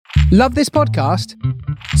Love this podcast?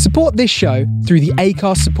 Support this show through the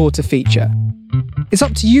Acast supporter feature. It's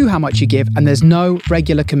up to you how much you give, and there's no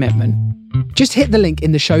regular commitment. Just hit the link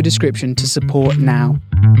in the show description to support now.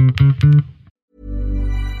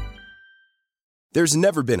 There's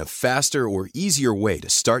never been a faster or easier way to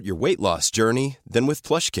start your weight loss journey than with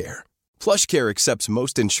PlushCare. PlushCare accepts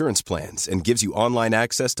most insurance plans and gives you online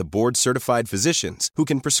access to board-certified physicians who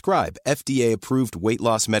can prescribe FDA-approved weight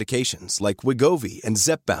loss medications like Wegovy and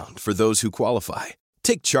Zepbound for those who qualify.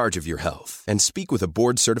 Take charge of your health and speak with a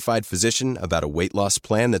board-certified physician about a weight loss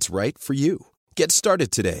plan that's right for you. Get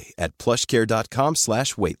started today at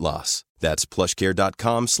plushcare.com/weight-loss. That's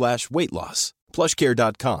plushcare.com/weight-loss.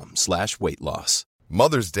 plushcare.com/weight-loss.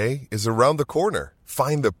 Mother's Day is around the corner.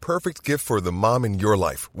 Find the perfect gift for the mom in your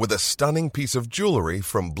life with a stunning piece of jewelry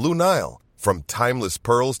from Blue Nile. From timeless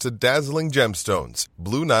pearls to dazzling gemstones,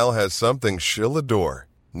 Blue Nile has something she'll adore.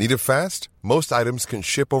 Need it fast? Most items can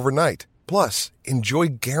ship overnight. Plus, enjoy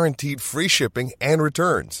guaranteed free shipping and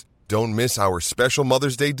returns. Don't miss our special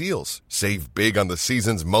Mother's Day deals. Save big on the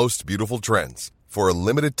season's most beautiful trends. For a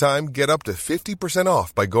limited time, get up to 50%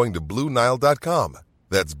 off by going to BlueNile.com.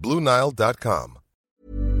 That's BlueNile.com.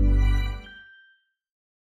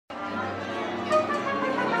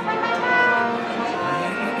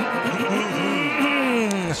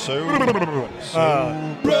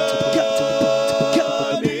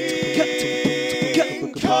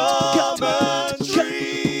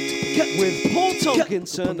 With Paul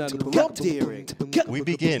Tomkinson and Rob Deering. We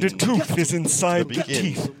begin. The tooth is inside the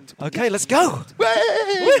teeth. Okay, let's go.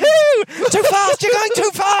 Woohoo! Too fast! You're going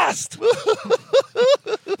too fast!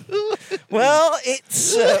 Well,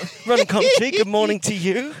 it's Running Commentary. Good morning to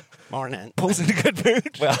you. Morning. Paul's in a good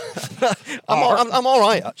mood. Well, I'm all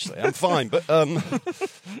right, actually. I'm fine, but I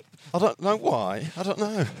don't know why. I don't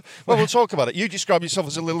know. Well, we'll talk about it. You describe yourself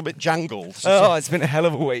as a little bit jangled. Oh, it's been a hell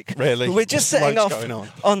of a week. Really? We're just setting off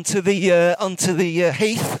onto the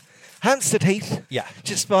Heath, Hampstead Heath. Yeah.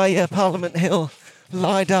 Just by Parliament Hill,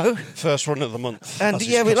 Lido. First run of the month. And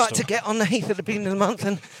we like to get on the Heath at the beginning of the month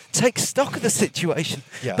and take stock of the situation.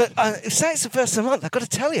 Yeah. But say it's the first of the month, I've got to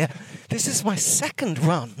tell you, this is my second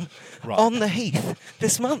run on the Heath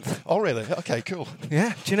this month. Oh, really? Okay, cool.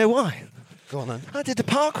 Yeah. Do you know why? Go on then. I did the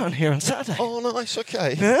park run here on Saturday. Oh, nice.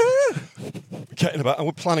 Okay. Yeah. Getting about, and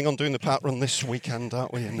we're planning on doing the park run this weekend,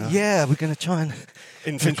 aren't we? Yeah, we're going to try and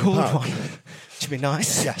in record Park. one. Which would be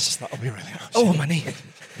nice. Yes, that'll be really nice. Oh, my knee.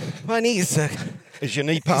 My knee is... Is your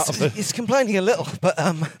knee part of the... It's complaining a little, but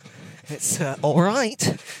it's all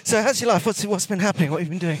right. So how's your life? What's been happening? What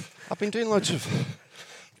have you been doing? I've been doing loads of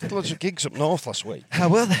gigs up north last week. How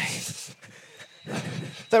were they?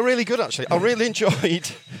 They're really good, actually. I really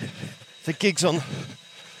enjoyed the gigs on...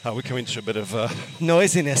 Oh, we're coming to a bit of...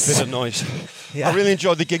 noisiness. Bit of noise. Yeah. I really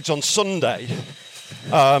enjoyed the gigs on Sunday.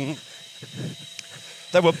 They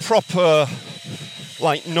were proper,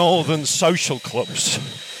 like, northern social clubs.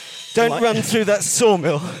 Don't run through that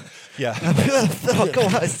sawmill. Yeah. Oh,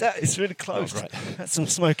 God, it's really close. Oh, right. That's some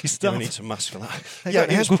smoky stuff. Yeah, we need some masks for that.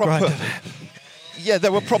 It was proper. Yeah, they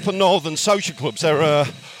were proper northern social clubs. They're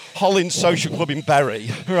Hollins Social Club in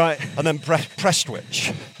Bury. Right. And then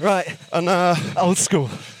Prestwich. Right. And old school.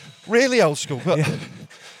 Really old school. But yeah.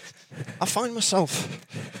 I find myself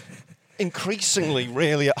increasingly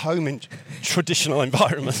really at home in traditional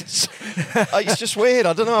environments. It's just weird.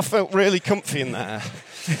 I don't know. I felt really comfy in there.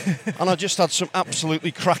 And I just had some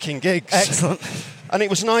absolutely cracking gigs. Excellent. And it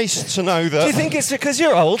was nice to know that... Do you think it's because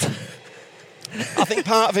you're old? I think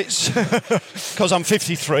part of it's because I'm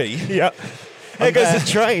 53. Yeah. Here goes the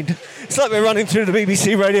train. It's like we're running through the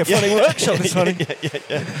BBC Radio Funny Workshop this morning.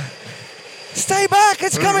 Yeah. Stay back,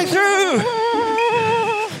 it's coming through!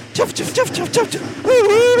 Chuff, chuff, chuff, chuff, chuff, chuff.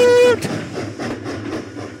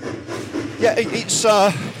 Yeah,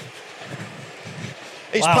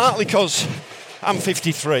 it's partly because I'm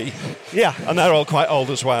 53. Yeah. And they're all quite old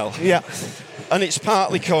as well. Yeah. And it's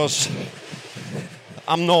partly because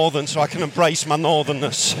I'm northern, so I can embrace my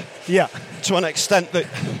northernness. Yeah. To an extent that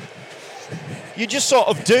you just sort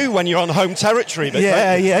of do when you're on home territory. But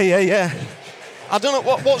Yeah. I don't know,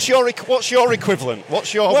 what's your equivalent?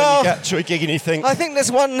 What's your, when you get to a gig and you think... I think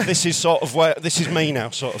there's one... This is sort of where, this is me now,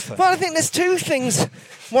 sort of thing. Well, I think there's two things.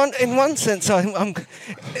 One, in one sense, I'm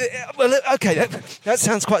well, okay, that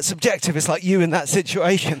sounds quite subjective. It's like you in that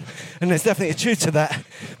situation, and there's definitely a truth to that.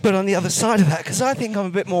 But on the other side of that, because I think I'm a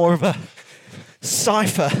bit more of a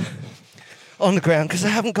cipher on the ground, because I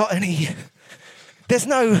haven't got any... There's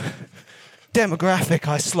no demographic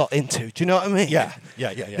I slot into. Do you know what I mean? Yeah.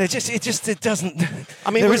 It doesn't.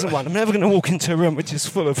 I mean, there isn't one. I'm never going to walk into a room which is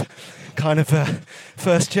full of kind of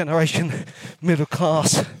first generation, middle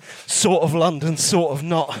class, sort of London, sort of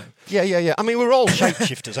not Yeah. I mean, we're all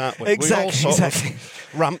shapeshifters, aren't we? Exactly, We all sort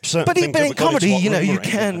of ramp certain But things in up according to comedy, what you know, room you we're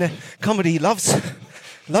in, can. Comedy loves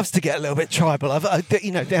to get a little bit tribal.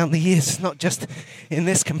 You know, down the years, not just in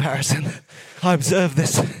this comparison. I observe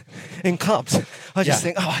this in clubs. I just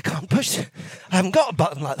think, I can't push. I haven't got a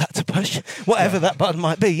button like that to push, whatever that button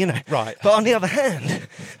might be, you know. Right. But on the other hand,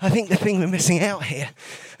 I think the thing we're missing out here,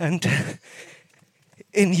 and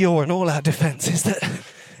in your and all our defence, is that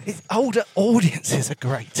older audiences are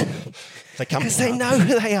great. They can Because they know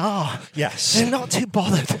who they are. Yes. They're not too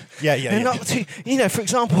bothered. Yeah. They're not too... You know, for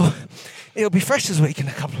example, it'll be Freshers' Week in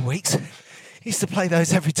a couple of weeks. Used to play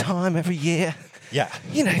those every time, every year. Yeah.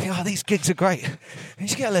 You know, you think, these gigs are great. And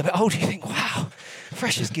as you get a little bit older, you think, wow,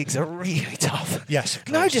 Freshers' gigs are really tough. Yes, of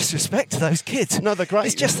No course. disrespect to those kids. No, they're great.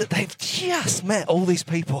 It's just that they've just met all these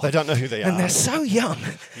people. They don't know who they And are. they're so young.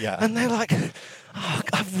 Yeah. And they're like,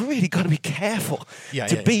 I've really got to be careful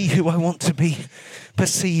to be yeah. who I want to be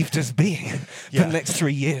perceived as being for the next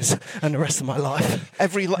 3 years and the rest of my life.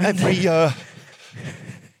 Every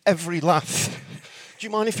laugh. Do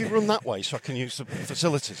you mind if you run that way so I can use the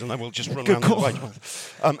facilities and then we'll just run Good around call. the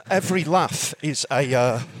way? Every laugh is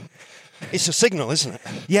it's a signal, isn't it?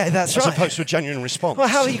 Yeah, that's As right. opposed to a genuine response. Well,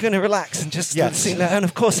 how are you going to relax and just Yes. see that? And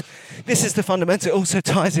of course, this is the fundamental. It also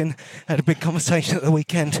ties in. I had a big conversation at the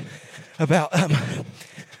weekend about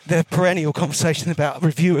the perennial conversation about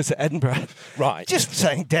reviewers at Edinburgh. Right. Just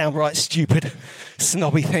saying downright stupid,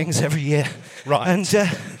 snobby things every year. Right. And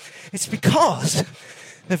it's because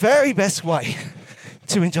the very best way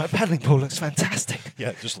to enjoy Paddling Pool looks fantastic. Yeah,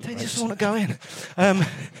 it just looks They great. just want to go in.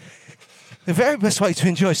 The very best way to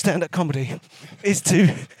enjoy stand-up comedy is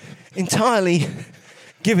to entirely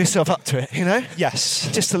give yourself up to it, you know? Yes.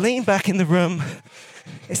 Just to lean back in the room.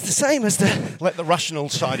 It's the same as the... Let the rational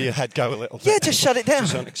side of your head go a little bit. Yeah, just shut it down. To a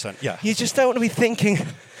certain extent, yeah. You just don't want to be thinking...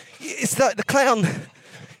 It's like the clown,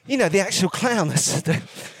 you know, the actual clown, the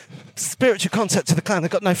spiritual concept of the clown. They've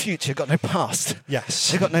got no future, got no past. Yes.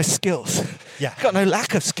 They've got no skills. Yeah. Got no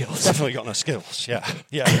lack of skills. Definitely got no skills, yeah.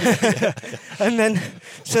 And then,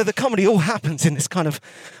 so the comedy all happens in this kind of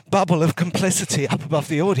bubble of complicity up above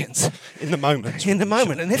the audience. In the moment. In the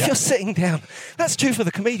moment. And if you're sitting down, that's true for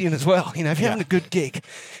the comedian as well. You know, if you're having a good gig,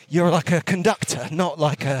 you're like a conductor, not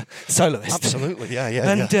like a soloist. Absolutely, yeah.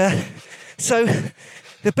 And so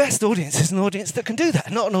the best audience is an audience that can do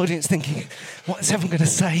that, not an audience thinking, what is everyone going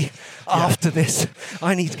to say after this?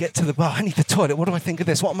 I need to get to the bar. I need the toilet. What do I think of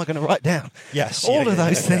this? What am I going to write down? Yes. All of yeah,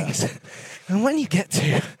 those things. And when you get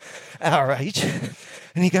to our age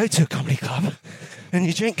and you go to a comedy club and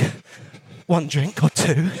you drink one drink or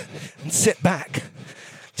two and sit back,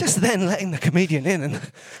 just then letting the comedian in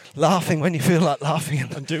and laughing when you feel like laughing.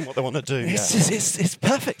 And doing what they want to do, It's, yeah. it's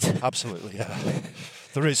perfect. Absolutely, yeah.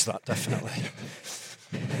 There is that, definitely.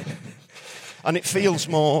 And it feels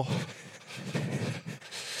more...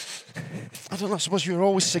 I don't know, I suppose you're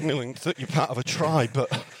always signalling that you're part of a tribe,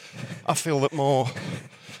 but I feel that more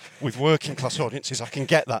with working class audiences, I can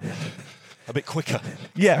get that a bit quicker.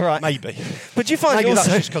 Yeah, right. Maybe. But do you find Maybe also...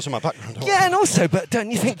 that's just because of my background. Yeah, and also, but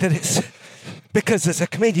don't you think that it's because as a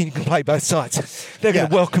comedian you can play both sides? They're going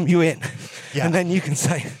to welcome you in, and then you can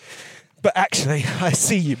say, but actually I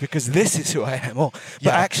see you because this is who I am, or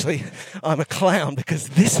but actually I'm a clown because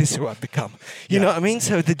this is who I've become. You know what I mean?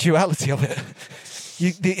 So the duality of it,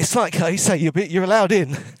 it's like you say, you're allowed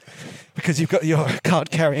in because you've got your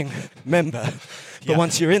card-carrying member, but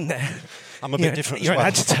once you're in there, I'm a bit different as you're well.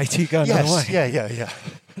 an agitator, you go another way. Yeah.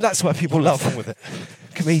 That's why people love fun with it.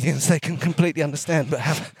 comedians. They can completely understand, but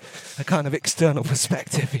have a kind of external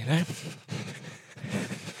perspective, you know.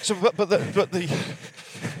 So, but the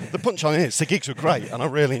punchline is the gigs were great, and I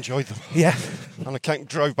really enjoyed them. Yeah. And I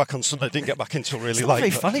drove back on Sunday. Didn't get back until really It's late. not very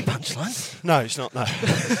but- funny punchline. No, it's not. No,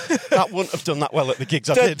 that wouldn't have done that well at the gigs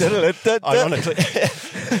I did. Ironically,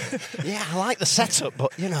 yeah, I like the setup,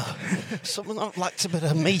 but you know, someone likes a bit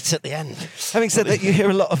of meat at the end. Having said that, you hear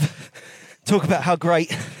a lot of talk about how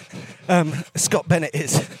great Scott Bennett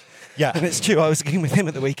is. Yeah, And it's true, I was gigging with him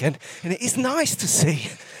at the weekend, and it is nice to see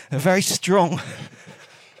a very strong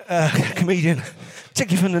comedian,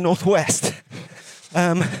 particularly from the Northwest,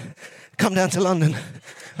 come down to London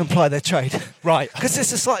and ply their trade. Right. Because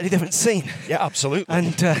it's a slightly different scene. Yeah, absolutely.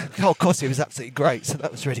 And Carl Cossie was absolutely great, so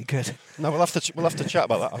that was really good. No, we'll have to chat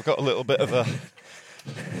about that. I've got a little bit of a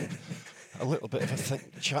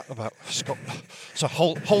chat about Scott. So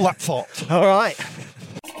hold that thought. All right.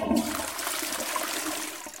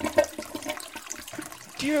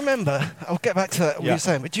 Do you remember, I'll get back to that, what you were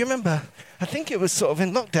saying, but do you remember, I think it was sort of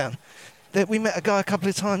in lockdown, that we met a guy a couple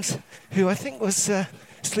of times who I think was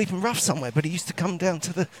sleeping rough somewhere, but he used to come down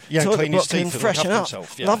to the Yeah, and toilet clean his block and teeth and freshen look up. after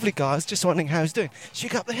himself, yeah. Lovely guy. I was just wondering how he's doing. Should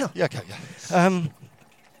we go up the hill? Yeah, okay, yeah.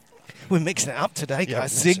 We're mixing it up today, Yeah,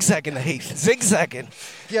 guys. Zigzagging the heath. Zigzagging.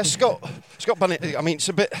 Yeah, Scott Bennett, I mean, it's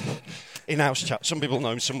a bit in-house chat. Some people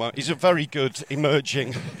know him somewhere. He's a very good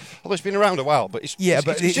emerging, although he's been around a while, but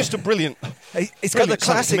he's just a brilliant. It's got the brilliant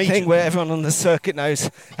classic comedian. thing where everyone on the circuit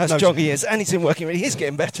knows how strong he is, and he's been working really. He's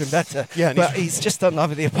getting better and better. Yeah, and but he's just done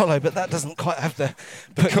Live at the Apollo, but that doesn't quite have the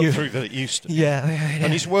cut through that it used to. Yeah.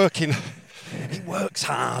 And he's working. He works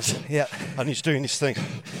hard. Yeah. And he's doing his thing.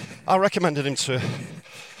 I recommended him to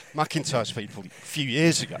McIntyre's people a few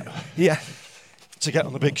years ago. Yeah. To get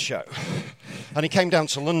on the big show. And he came down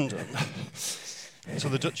to London, to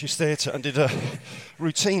the Duchess Theatre, and did a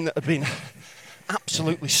routine that had been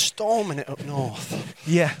absolutely storming it up north.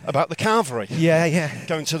 Yeah. About the Carvery. Yeah.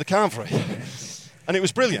 Going to the Carvery. And it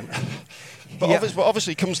was brilliant. But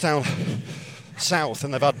obviously it comes down south,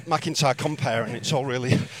 and they've had McIntyre compare, and it's all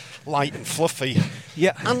really light and fluffy.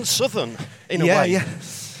 Yeah. And southern, in a way. Yeah.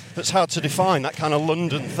 That's hard to define, that kind of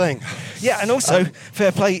London thing. Yeah, and also,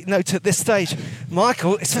 fair play note at this stage,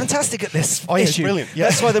 Michael is fantastic at this Oh, yeah, issue. he's brilliant. Yeah.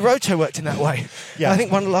 That's why the roadshow worked in that way. Yeah. I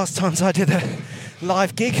think one of the last times I did a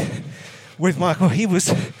live gig with Michael, he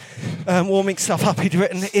was warming stuff up he'd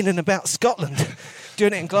written in and about Scotland,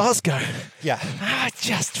 doing it in Glasgow. Yeah.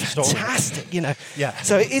 Just fantastic, you know. Yeah.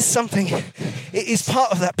 So it is something, it is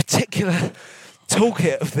part of that particular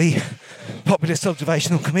toolkit of the populist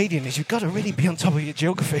observational comedian, is you've got to really be on top of your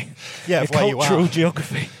geography. Yeah, your of where you are. cultural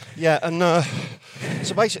geography. Yeah, and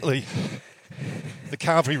so basically, the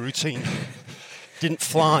Carvery routine didn't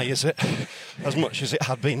fly as much as it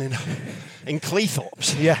had been in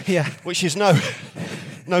Cleethorpes. Yeah. Which is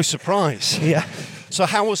no surprise. Yeah. So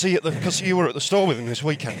how was he because you were at the store with him this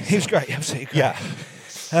weekend? He was great, absolutely great. Yeah.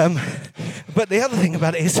 But the other thing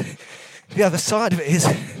about it is, the other side of it is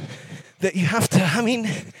that you have to, I mean,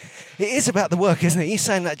 it is about the work, isn't it? You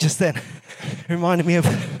saying that just then reminded me of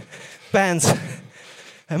bands,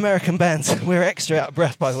 American bands. We're extra out of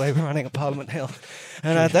breath, by the way. We're running up Parliament Hill.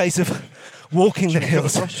 And our days of walking the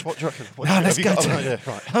hills. What do you reckon? Let's go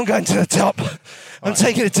Right. I'm going to the top. I'm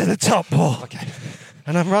taking it to the top, Paul. Okay.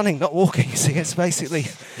 And I'm running, not walking. You see, it's basically,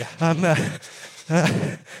 the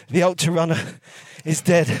ultra runner is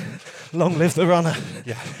dead. Long live the runner.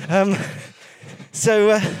 Yeah.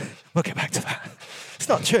 So we'll get back to that. It's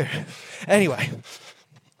not true. Anyway,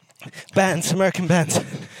 bands, American bands,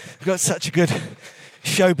 have got such a good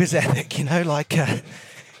showbiz ethic, you know, like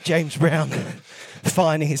James Brown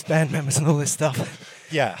fining his band members and all this stuff.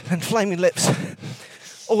 Yeah. And Flaming Lips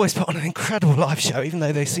always put on an incredible live show, even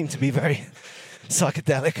though they seem to be very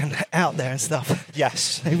psychedelic and out there and stuff.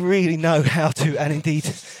 Yes. They really know how to, and indeed,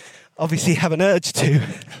 obviously have an urge to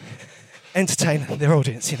entertain their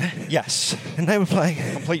audience, you know. Yes. And they were playing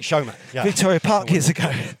Complete showman. Yeah. Victoria Park years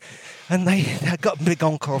ago, and they had got a big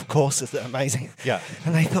encore of courses that are amazing. Yeah.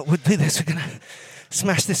 And they thought, we'll do this, we're going to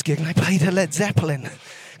smash this gig. And they played a Led Zeppelin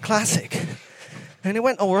classic. And it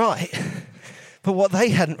went all right. But what they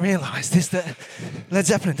hadn't realised is that Led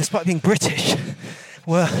Zeppelin, despite being British,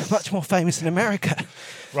 were much more famous in America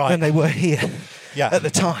than they were here at the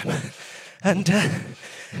time. And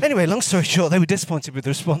anyway, long story short, they were disappointed with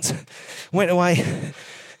the response. Went away,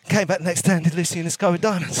 came back the next day and did Lucy in the Sky with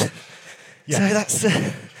Diamonds. Yeah. So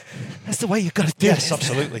that's the way you've got to do it. Yes,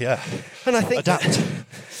 absolutely, yeah. And I think Adapt.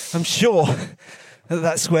 I'm sure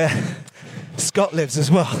that's where Scott lives as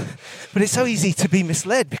well. But it's so easy to be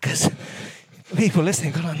misled because people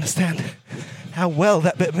listening got to understand how well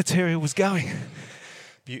that bit of material was going.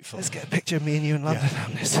 Beautiful. Let's get a picture of me and you in London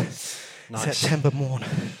on this September morn.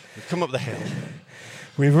 We've come up the hill.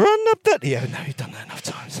 We've run up that... Yeah, no, you've done that enough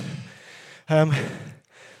times.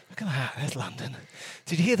 Look at that, there's London.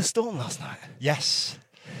 Did you hear the storm last night? Yes.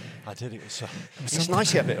 I did. It's nice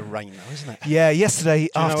to get a bit of rain though, isn't it? Yeah, yesterday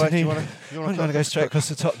afternoon. I'm going to go straight across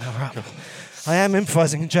the top now. Right. Cool. I am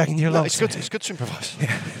improvising and dragging you along. It's good. It's good to improvise.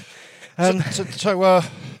 Yeah.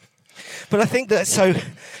 But I think that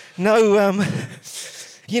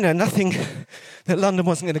nothing that London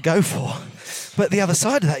wasn't going to go for. But the other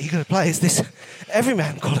side of that you've got to play is this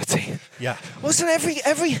everyman quality. Yeah. Wasn't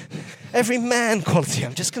every man quality?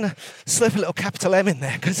 I'm just going to slip a little capital M in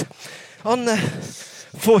there because on the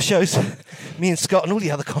 4 shows me and Scott and all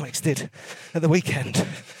the other comics did at the weekend,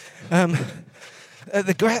 at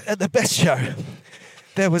the best show,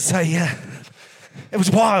 there was it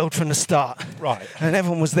was wild from the start. Right. And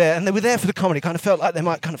everyone was there, and they were there for the comedy. Kind of felt like they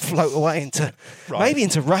might kind of float away into, maybe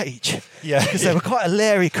into rage. Yeah. Because they were quite a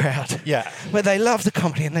leery crowd. Yeah. But they loved the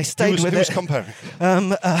comedy, and they stayed with it. Who was comparing?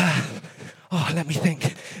 Let me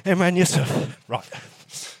think. Imran Yusuf. Right.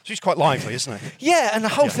 he's quite lively, isn't he? Yeah, and the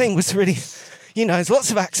whole thing was really, you know, there's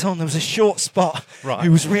lots of acts on. There was a short spot Right.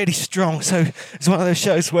 who was really strong. So it's one of those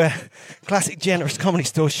shows where, classic generous comedy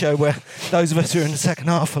store show where those of us who are in the second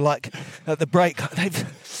half are like, at the break, they've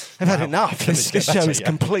had enough. This get show better, is yeah.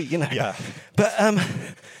 complete, you know. Yeah. But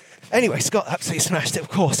anyway, Scott absolutely smashed it, of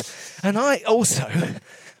course. And I also,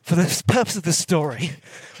 for the purpose of the story,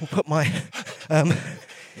 will put my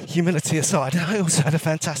humility aside. I also had a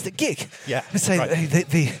fantastic gig. Yeah, To say right.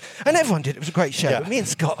 that and everyone did. It was a great show. Yeah. But me and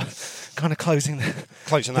Scott kind of closing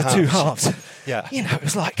the two halves. Yeah. You know, it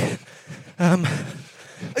was like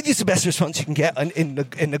it's the best response you can get in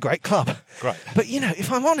the great club. Right. But you know,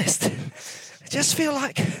 if I'm honest, I just feel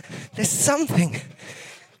like there's something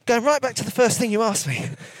going right back to the first thing you asked me.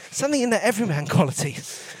 Something in that everyman quality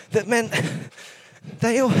that meant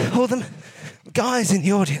they all them guys in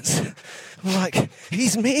the audience were like,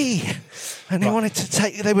 he's me. And they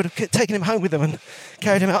would have taken him home with them and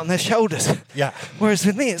carried him out on their shoulders. Yeah. Whereas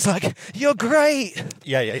with me, it's like, you're great.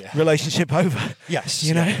 Yeah. Relationship over. Yes.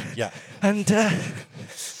 You know? Yeah. And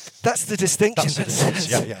that's the distinction.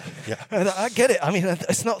 Yeah. And I get it. I mean,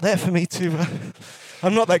 it's not there for me to...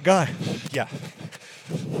 I'm not that guy. Yeah.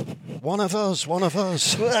 One of us. One of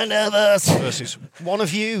us. Versus one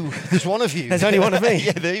of you. There's one of you. There's only one of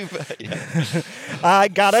me. yeah. I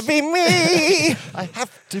gotta be me. I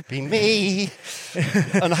have to be me.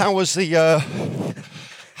 And how was the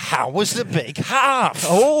big half?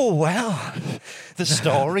 Oh, well. The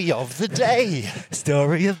story of the day.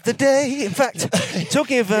 Story of the day. In fact,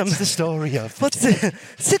 talking of... It's the story of the what's the...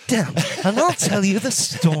 Sit down and I'll tell you the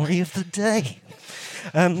story of the day.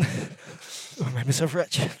 I made myself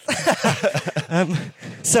wretched.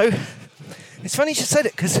 So, it's funny you should say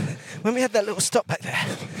that, because when we had that little stop back there,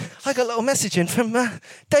 I got a little message in from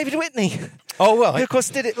David Whitney. Oh, right. Who, of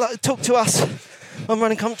course, talked to us on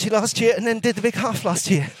Running Commentary last year and then did the big half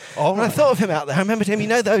last year. Oh, and I right. thought of him out there. I remembered him. You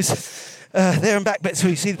know those there and back bits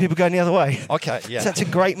where you see the people going the other way? Okay, yeah. Such a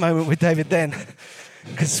great moment with David then.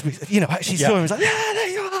 Because, actually saw him and was like, yeah, there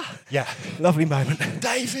you are. Yeah. Lovely moment.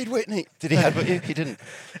 David Whitney. Did he headbutt you? He didn't.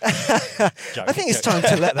 I think it's time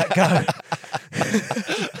to let that go.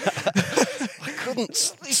 I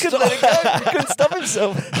couldn't. He couldn't let it go. He couldn't stop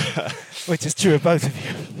himself. Which is true of both of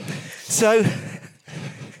you. So,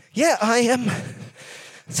 yeah,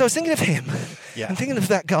 So I was thinking of him. Yeah. I'm thinking of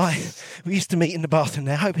that guy we used to meet in the bathroom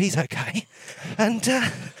there. Hope he's okay. And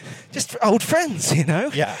just old friends, you know.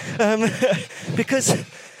 Yeah. Because,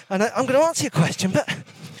 and I'm going to answer your question, but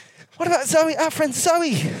what about Zoe, our friend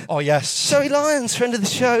Zoe? Oh, yes. Zoe Lyons, friend of the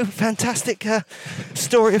show. Fantastic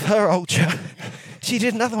story of her ultra. She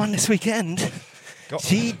did another one this weekend.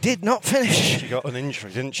 She did not finish. She got an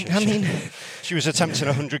injury, didn't she? I mean... She was attempting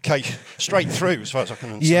 100k straight through, as far as I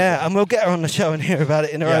can understand. Yeah, and we'll get her on the show and hear about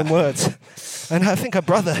it in her own words. And I think her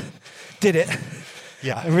brother did it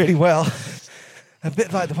really well. A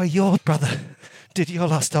bit like the way your brother did your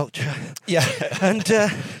last ultra. Yeah. And,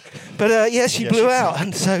 she blew out.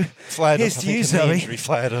 And so flared here's up. to you, Zoe. Injury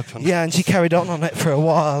flared up. And yeah, and she carried on it for a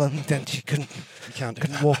while, and then she couldn't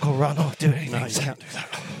walk or run or do anything. No, you can't do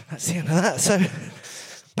that. That's the end of that. So,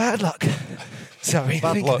 bad luck, Zoe.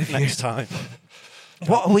 Bad Thinking luck of you. next time.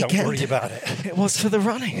 What a weekend. Don't worry about it. It was for the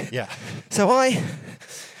running. Yeah. So I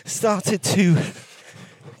started to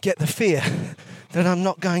get the fear that I'm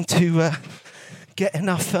not going to get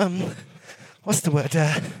enough, what's the word,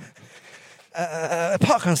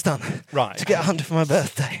 parkruns done. Right. To get 100 for my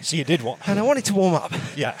birthday. So you did one. And I wanted to warm up.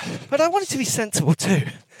 Yeah. But I wanted to be sensible too.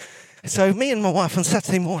 So me and my wife on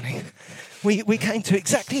Saturday morning, we came to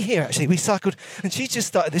exactly here actually. We cycled, and she just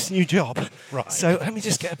started this new job. Right. So let me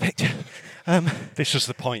just get a picture. This was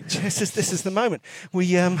the point. This is the moment. We'll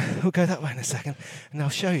go that way in a second, and I'll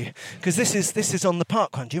show you, because this is on the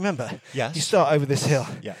park run. Do you remember? Yes. You start over this hill.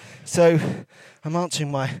 Yeah. So I'm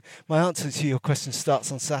answering my answer to your question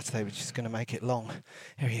starts on Saturday, which is going to make it long.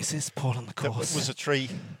 Here he is. This is Paul on the There course. was a tree.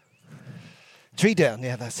 Tree down.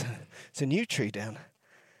 Yeah, it's a new tree down.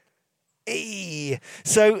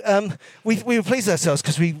 So we were pleased with ourselves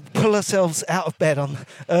because we pulled ourselves out of bed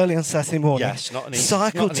early on Saturday morning. Yes, not an easy,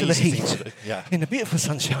 cycled not an to the easy heat thing to do. Yeah. in the beautiful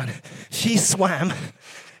sunshine. She swam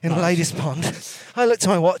in the ladies' pond. I looked at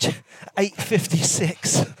my watch,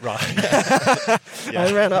 8:56. Right.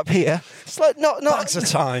 I ran up here. It's like not Bags of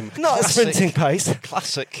time. not a Classic. sprinting pace.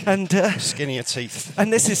 Classic. And skinnier teeth.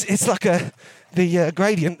 and it's like the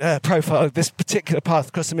gradient profile of this particular path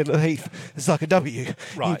across the middle of the heath is like a W.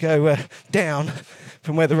 Right. You go down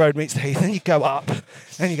from where the road meets the heath, then you go up,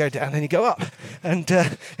 then you go down, then you go up. And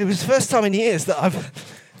it was the first time in years that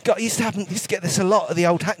used to get this a lot at the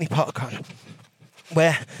old Hackney Park run.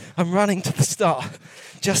 where I'm running to the start,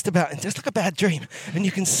 just like a bad dream, and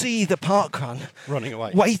you can see the parkrun running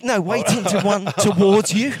away. Waiting to run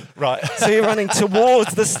towards you. Right. So you're running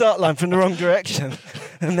towards the start line from the wrong direction,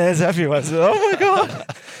 and there's everyone. So, oh my God!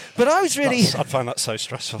 But I was really. I'd find that so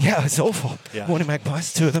stressful. Yeah, it's awful. Yeah. Warning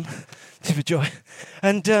magpies, 2 of them, super joy,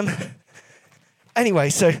 and. Anyway,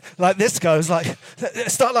 so like this goes like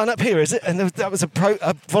start line up here, is it? And that was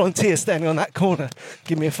a volunteer standing on that corner,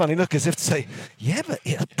 giving me a funny look as if to say, "Yeah, but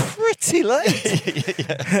you're pretty late."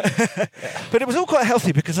 But it was all quite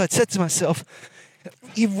healthy because I'd said to myself,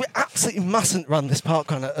 "You absolutely mustn't run this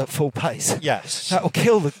parkrun at full pace. Yes, that will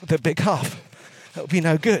kill the big half. That will be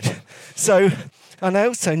no good." So, and I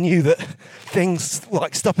also knew that things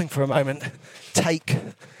like stopping for a moment take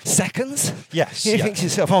seconds. Yes. You think to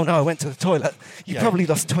yourself, oh no, I went to the toilet. You probably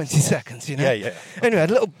lost 20 seconds, you know? Yeah. Anyway, I had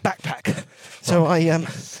a little backpack. So I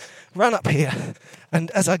ran up here, and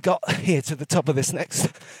as I got here to the top of this next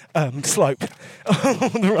slope, all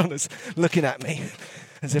the runners looking at me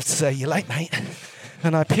as if to say, "You're late, mate."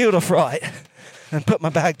 And I peeled off right and put my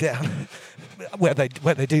bag down where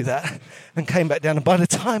they do that, and came back down. And by the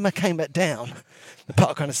time I came back down, the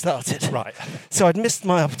park kind of started. Right. So I'd missed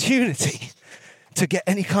my opportunity to get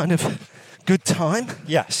any kind of good time.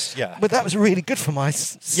 Yes, yeah. But that was really good for my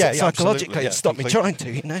psychologically. It stopped me trying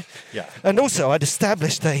to, you know. Yeah. And also I'd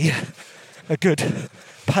established a good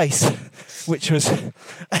pace, which was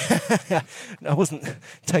I wasn't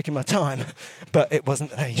taking my time, but it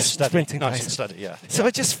wasn't a sprinting nice pace. and steady, yeah. So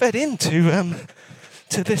I just fed into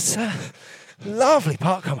to this lovely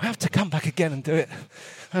parkrun. I have to come back again and do it.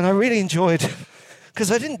 And I really enjoyed,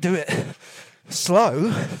 because I didn't do it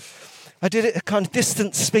slow. I did it a kind of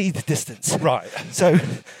speed distance. Right. So,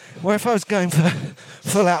 where if I was going for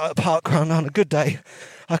full out at a parkrun on a good day,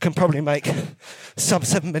 I can probably make sub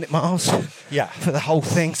 7 minute miles. Yeah. For the whole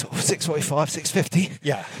thing, sort of 6:45, 6:50.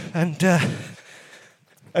 Yeah.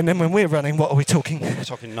 And then when we're running, what are we talking? We're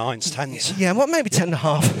talking 9s, 10s. Yeah, well, maybe 10 and a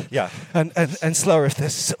half. Yeah. And slower if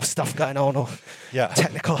there's sort of stuff going on or Yeah.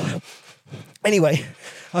 technical. Anyway,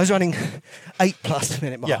 I was running 8+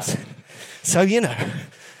 minute miles. Yeah. So, you know,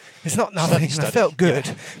 it's not nothing. Steady. I felt good,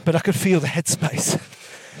 Yeah. but I could feel the headspace.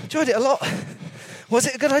 Enjoyed it a lot. Was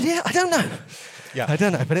it a good idea? I don't know. Yeah. I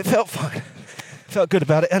don't know, but it felt fine. Felt good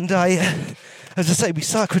about it. And I, as I say, we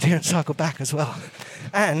cycled here and cycled back as well.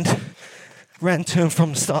 And ran to and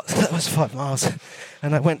from the start. That was 5 miles.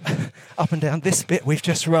 And I went up and down this bit we've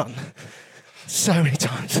just run so many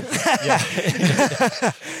times.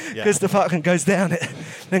 Because the parkrun goes down it,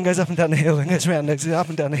 then goes up and down the hill, and goes round, goes up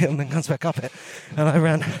and down the hill, and then comes back up it. And I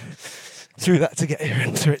ran through that to get here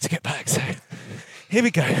and through it to get back. So here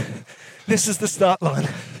we go. This is the start line.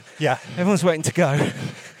 Yeah. Everyone's waiting to go.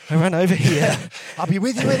 I ran over here. I'll be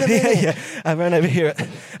with you in a minute. Yeah. I ran over here at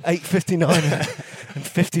 8:59 and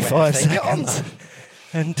 55 seconds.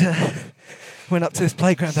 And went up to this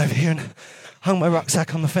playground over here and hung my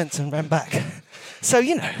rucksack on the fence and ran back. So,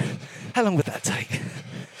 you know, how long would that take?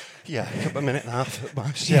 Yeah, a couple of minutes and a half at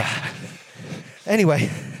most. Yeah. Anyway,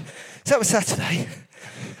 so that was Saturday.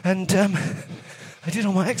 And I did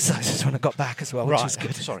all my exercises when I got back as well, which was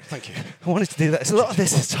good. Sorry, thank you. I wanted to do that. So a lot of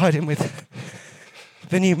this is tied in with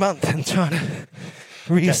the new month and trying to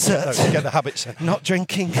reassert. Get the habits in. Not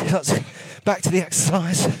drinking, back to the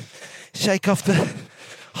exercise, shake off the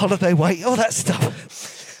holiday weight, all that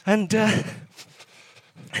stuff. And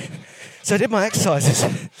so I did my exercises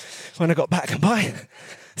when I got back, and by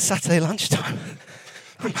Saturday lunchtime,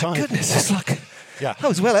 oh my goodness, it's like I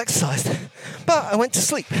was well exercised. But I went to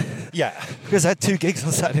sleep. Yeah. Because I had 2 gigs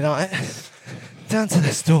on Saturday night. Down to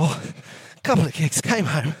the store, a couple of gigs, came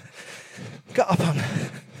home, got up on,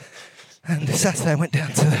 and Saturday I went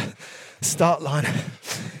down to the start line.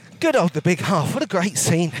 Good old the big half. What a great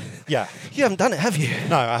scene. Yeah. You haven't done it, have you?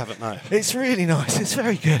 No, I haven't, no. It's really nice. It's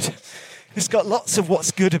very good. It's got lots of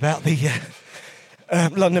what's good about the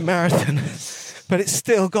London Marathon, but it's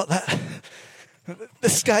still got that, the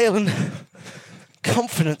scale and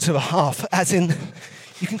confidence of a half, as in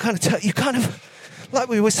you can kind of, like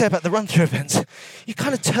we always say about the run-through events, you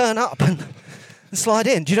kind of turn up and slide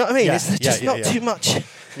in. Do you know what I mean? Yeah, It's just not too much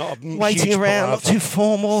not a waiting around, not too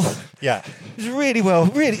formal. Yeah. It's really,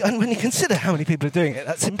 and when you consider how many people are doing it,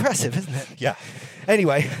 that's impressive, isn't it? Yeah.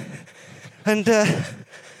 Anyway, and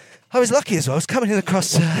I was lucky as well. I was coming in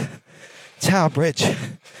across Tower Bridge. I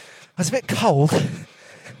was a bit cold,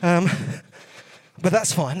 but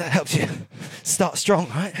that's fine. That helps you start strong,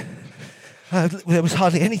 right? There was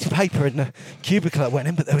hardly any paper in the cubicle I went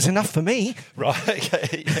in, but there was enough for me. Right,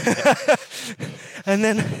 okay. And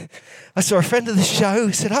then I saw a friend of the show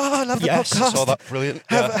who said, I love the podcast. I saw that, brilliant.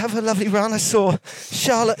 Have a lovely run. I saw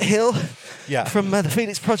Charlotte Hill from the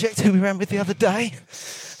Felix Project, who we ran with the other day.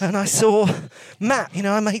 And I saw Matt,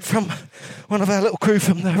 a mate from one of our little crew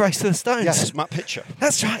from the Race to the Stones. Yes, Matt Pitcher.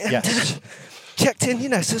 That's right. And, Yes. checked in,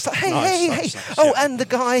 so it's like, hey. Nice, Oh, and the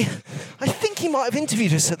guy, I think he might have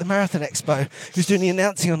interviewed us at the Marathon Expo, who's doing the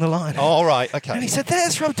announcing on the line. Oh, all right, okay. And he said,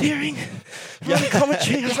 there's Rob Deering, running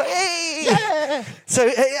commentary. I was like, hey! Yeah. So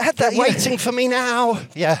it had that... Waiting for me now.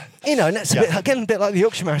 Yeah. And that's a bit like the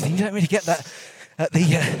Yorkshire Marathon. You don't really get that at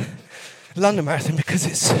the London Marathon because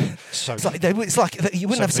it's like you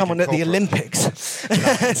wouldn't have someone at the Olympics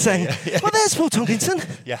saying, well, there's Paul Tonkinson.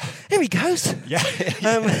 Yeah. Here he goes. Yeah.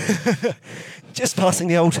 Just passing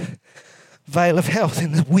the old Vale of Health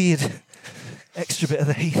in the weird extra bit of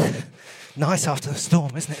the heath. Nice after the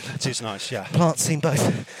storm, isn't it? It is nice, yeah. Plants seem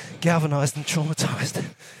both galvanised and traumatised.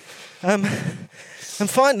 And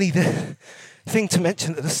finally, the thing to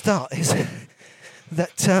mention at the start is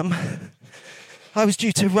that I was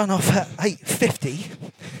due to run off at 8:50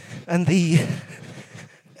 and the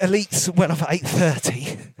elites went off at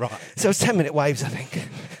 8:30. Right. So it was 10-minute waves, I think.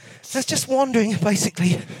 I was just wandering,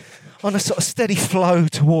 basically, on a sort of steady flow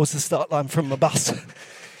towards the start line from my bus,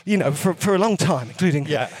 for a long time, including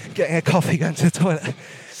getting a coffee, going to the toilet.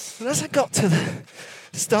 And as I got to the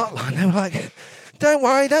start line, they were like, don't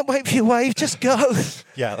worry, don't wait for your wave, just go.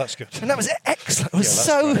 Yeah, that's good. And that was excellent. It was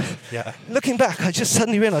looking back, I just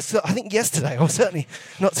suddenly realised that I think yesterday, or certainly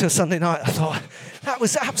not till Sunday night, I thought, that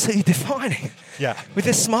was absolutely defining. Yeah. With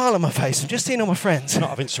this smile on my face and just seeing all my friends.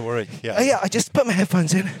 Not having to worry, yeah. I just put my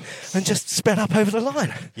headphones in and just sped up over the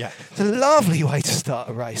line. Yeah. It's a lovely way to start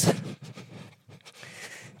a race.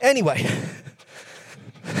 Anyway,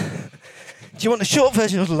 do you want the short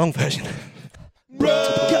version or the long version?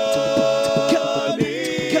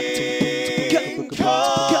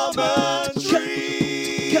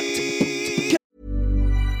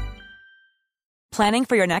 Planning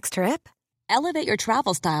for your next trip? Elevate your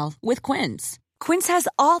travel style with Quince. Quince has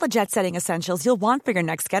all the jet-setting essentials you'll want for your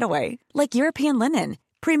next getaway, like European linen,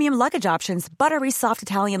 premium luggage options, buttery soft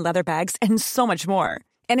Italian leather bags, and so much more.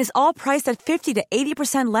 And is all priced at 50 to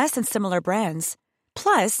 80% less than similar brands.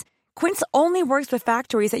 Plus, Quince only works with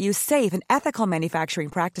factories that use safe and ethical manufacturing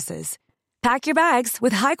practices. Pack your bags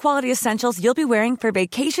with high-quality essentials you'll be wearing for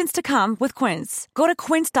vacations to come with Quince. Go to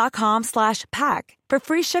quince.com/pack for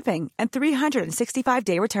free shipping and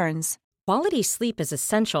 365-day returns. Quality sleep is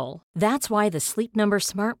essential. That's why the Sleep Number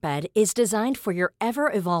Smart Bed is designed for your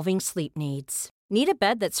ever-evolving sleep needs. Need a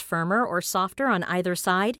bed that's firmer or softer on either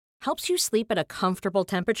side? Helps you sleep at a comfortable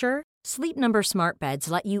temperature? Sleep Number Smart Beds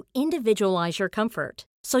let you individualize your comfort,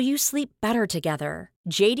 so you sleep better together.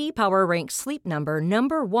 J.D. Power ranks Sleep Number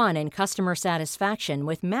number 1 in customer satisfaction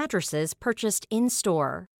with mattresses purchased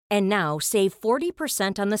in-store. And now, save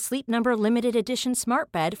 40% on the Sleep Number Limited Edition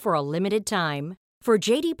Smart Bed for a limited time. For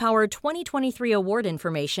J.D. Power 2023 award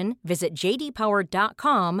information, visit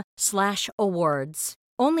jdpower.com/awards.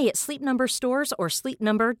 Only at Sleep Number stores or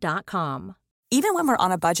sleepnumber.com. Even when we're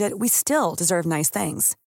on a budget, we still deserve nice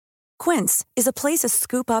things. Quince is a place to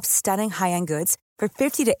scoop up stunning high-end goods for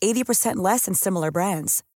 50 to 80% less than similar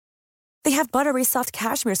brands. They have buttery soft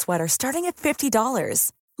cashmere sweaters starting at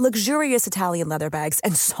 $50, luxurious Italian leather bags,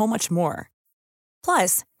 and so much more.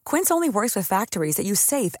 Plus, Quince only works with factories that use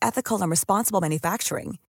safe, ethical, and responsible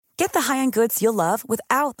manufacturing. Get the high-end goods you'll love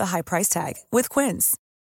without the high price tag with Quince.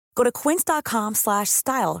 Go to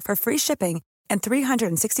quince.com/style for free shipping and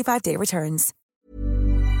 365-day returns.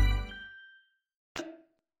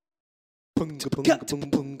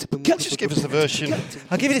 Just give us the version.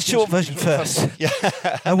 I'll give you the short version first. Yeah.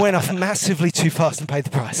 I went off massively too fast and paid the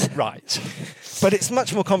price. Right. But it's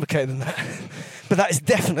much more complicated than that. But that is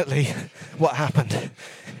definitely what happened.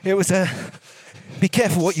 It was a be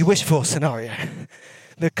careful what you wish for scenario.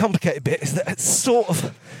 The complicated bit is that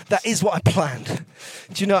that is what I planned.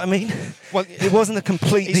 Do you know what I mean? Well, it wasn't a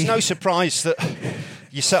completely... It's no surprise that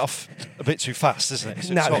you set off a bit too fast, isn't it?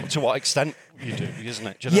 So no. To what extent you do, isn't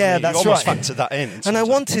it? Do you know what I mean? That's you almost right. factored that in. And I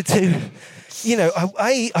wanted to,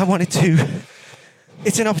 I wanted to...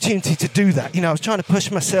 It's an opportunity to do that. I was trying to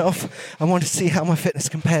push myself. I wanted to see how my fitness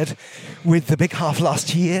compared with the big half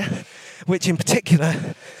last year, which in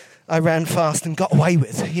particular I ran fast and got away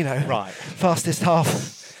with, Right. Fastest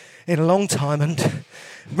half in a long time and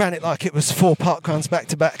ran it like it was 4 parkruns back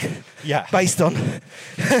to back. Yeah. Based on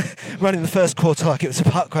running the first quarter like it was a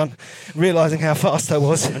parkrun, realising how fast I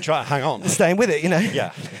was. And try to hang on. And staying with it,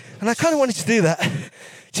 Yeah. And I kind of wanted to do that,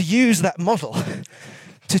 to use that model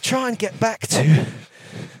to try and get back to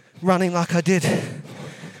running like I did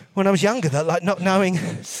when I was younger, that like not knowing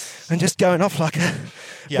and just going off like a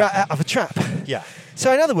rat out of a trap. Yeah.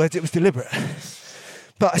 So in other words, it was deliberate.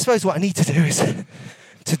 But I suppose what I need to do is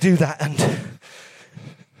to do that and,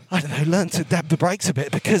 I don't know, learn to dab the brakes a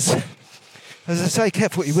bit because, as I say,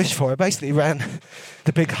 careful what you wish for. I basically ran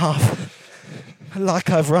the big half like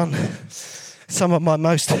I've run some of my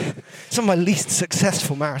least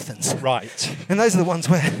successful marathons. Right. And those are the ones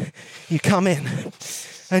where you come in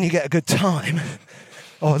and you get a good time,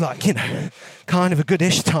 or like, you know, kind of a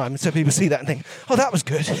goodish time. So people see that and think, oh, that was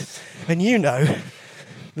good. And you know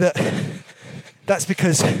that that's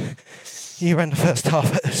because you ran the first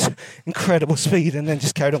half at this incredible speed and then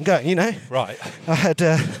just carried on going, you know? Right. I had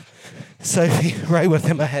Sophie Rayworth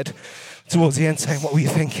in my head towards the end saying, what were you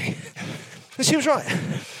thinking? And she was right.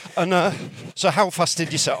 And so how fast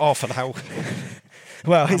did you set off and how...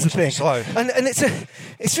 Well, here's the thing. Slow. And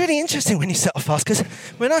it's really interesting when you set off fast, because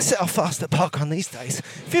when I set off fast at Parkrun these days, it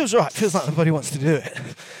feels right. It feels like nobody wants to do it.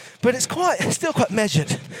 But it's still quite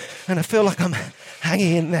measured, and I feel like I'm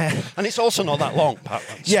hanging in there. And it's also not that long, Pat.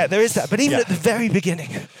 Yeah, there is that. But even at the very beginning,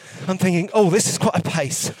 I'm thinking, oh, this is quite a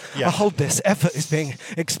pace. Yeah. I hold this. Effort is being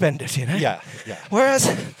expended, you know? Yeah.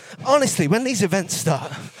 Whereas, honestly, when these events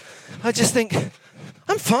start, I just think,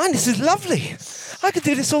 I'm fine. This is lovely. I could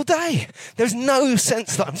do this all day. There's no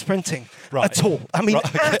sense that I'm sprinting at all. I mean,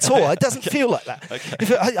 at all. It doesn't feel like that.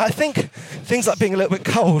 Okay. I think things like being a little bit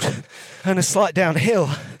cold and a slight downhill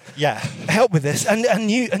help with this, and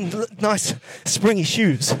nice springy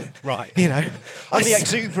shoes. Right. You know. And the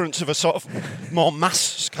exuberance of a sort of more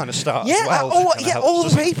mass kind of start as well. All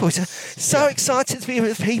the people. So excited to be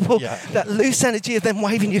with people. Yeah. That loose energy of them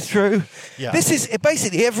waving you through. Yeah. This is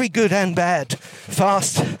basically every good and bad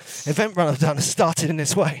fast event run I've done has started in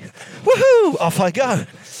this way. Woohoo! Off I go.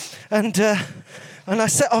 And I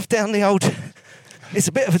set off down the old... It's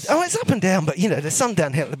a bit of a... Oh, it's up and down, but, you know, there's some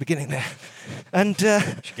downhill at the beginning there. And...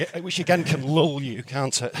 which again can lull you,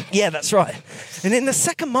 can't it? Yeah, that's right. And in the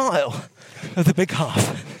second mile of the big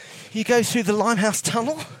half, you go through the Limehouse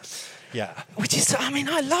Tunnel. Yeah. Which is... I mean,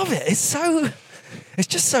 I love it. It's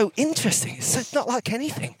just so interesting. It's not like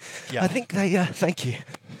anything. Yeah. I think they... thank you.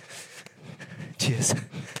 Cheers.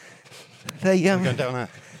 They... We're going down there.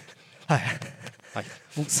 Hi.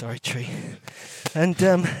 Oh, sorry, tree. And...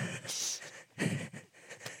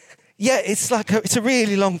 yeah, it's like it's a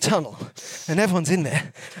really long tunnel, and everyone's in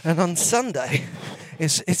there. And on Sunday,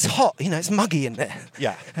 it's hot, you know, it's muggy in there.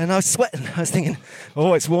 Yeah. And I was sweating. I was thinking,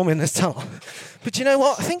 oh, it's warm in this tunnel. But you know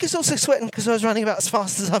what? I think it's also sweating because I was running about as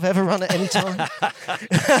fast as I've ever run at any time.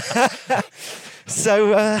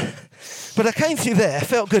 So, but I came through there,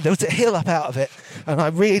 felt good. There was a hill up out of it, and I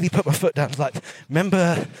really put my foot down. I was like,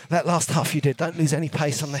 remember that last half you did? Don't lose any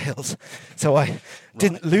pace on the hills. So I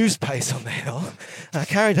didn't lose pace on the hill. I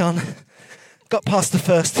carried on, got past the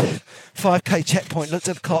first 5k checkpoint, looked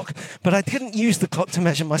at the clock, but I didn't use the clock to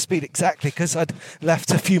measure my speed exactly because I'd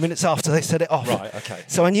left a few minutes after they set it off. Right, okay.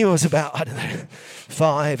 So I knew I was about,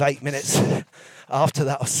 5-8 minutes after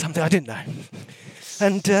that or something. I didn't know.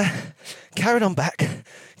 And carried on back,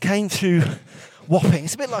 came through Wapping.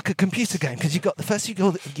 It's a bit like a computer game because you got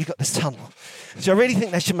this tunnel. So I really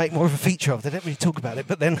think they should make more of a feature of it. They don't really talk about it,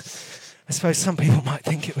 but then I suppose some people might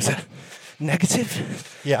think it was a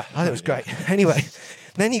negative. Yeah. I thought it was great. Anyway,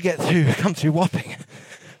 then you come through Wapping,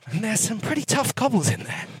 and there's some pretty tough cobbles in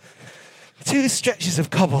there. 2 stretches of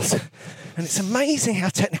cobbles, and it's amazing how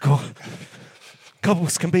technical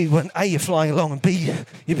cobbles can be when A, you're flying along, and B,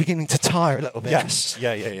 you're beginning to tire a little bit. Yes.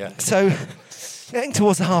 Yeah. So, getting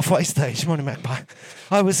towards the halfway stage, Morning Magpie,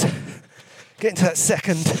 I was getting to that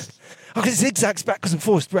second... Oh, because it zigzags backwards and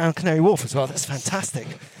forwards around Canary Wharf as well. That's fantastic.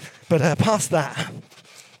 But past that,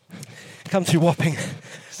 come through Wapping,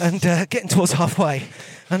 and getting towards halfway,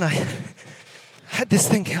 and I had this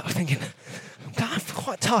thinking, I'm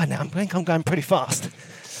quite tired now. I think I'm going pretty fast.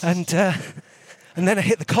 And then I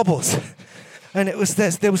hit the cobbles. And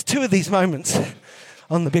there was 2 of these moments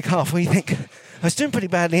on the big half where you think, I was doing pretty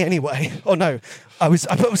badly anyway. Oh no, I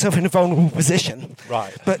put myself in a vulnerable position.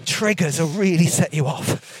 Right. But triggers will really set you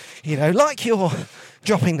off. You know, like you're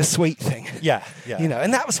dropping the sweet thing. Yeah. You know,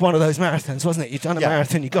 and that was one of those marathons, wasn't it? You've done a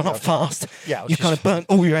marathon, you've gone off fast. Yeah. You kind of burnt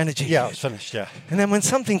all your energy. Yeah, I was finished, yeah. And then when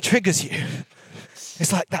something triggers you,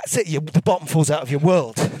 it's like, that's it, the bottom falls out of your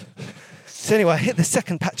world. So anyway, I hit the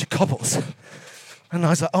second patch of cobbles, and I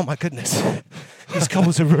was like, oh my goodness, these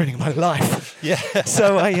cobbles are ruining my life. Yeah.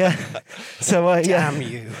 So I Damn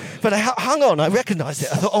you. But I hung on, I recognised it.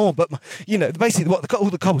 I thought, but, you know, basically what all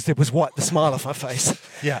the cobbles did was wipe the smile off my face.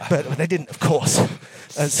 Yeah. But they didn't, of course,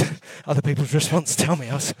 as other people's response tell me.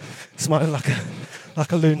 I was smiling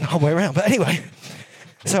like a loon the whole way around. But anyway,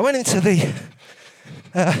 so I went into the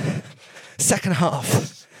second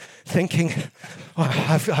half thinking,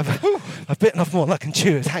 I've bitten off more than I can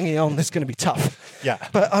chew. It's hanging on, it's going to be tough. Yeah.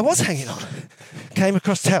 But I was hanging on. came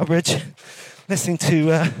across Tower Bridge, listening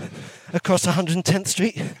to Across 110th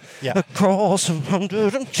Street. Yeah. Across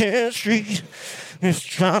 110th Street, just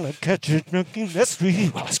trying to catch it, looking that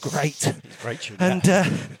street. Well, that's great. Great tune. And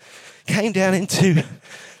came down into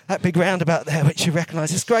that big roundabout there, which you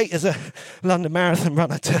recognise is great as a London Marathon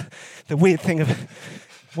runner. To the weird thing of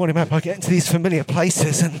wanting to get into these familiar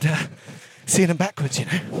places and seeing them backwards, you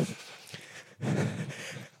know.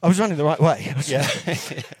 I was running the right way. Yeah.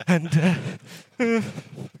 And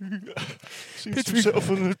seems to set off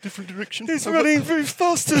in a different direction. it's running very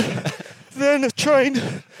faster than a train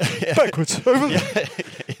backwards. Over.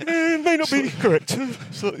 It may not be correct.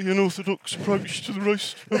 Slightly unorthodox approach to the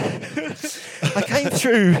race. I came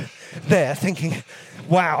through there thinking,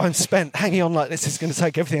 wow, I'm spent. Hanging on like this is going to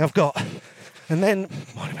take everything I've got. And then,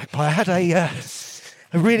 I had a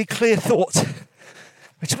really clear thought,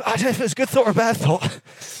 which I don't know if it was a good thought or a bad thought,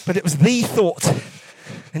 but it was the thought.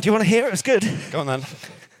 And do you want to hear it? It was good. Go on then.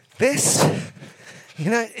 This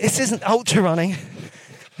isn't ultra running.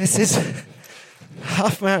 This is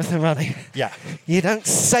half marathon running. Yeah. You don't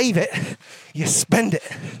save it, you spend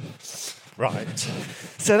it. Right.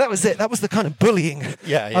 So that was it. That was the kind of bullying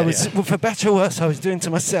well, for better or worse, I was doing to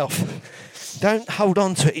myself. Don't hold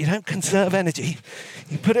on to it. You don't conserve energy.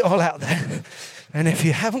 You put it all out there. And if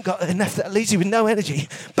you haven't got enough that leaves you with no energy,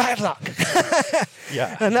 bad luck.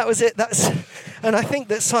 Yeah. And that was it. And I think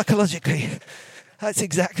that psychologically, that's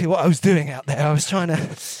exactly what I was doing out there. I was trying to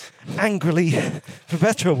angrily, for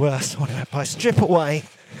better or worse, by strip away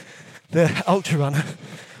the ultra runner.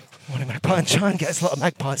 And try and get us a lot of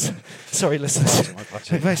magpies. Sorry, listeners.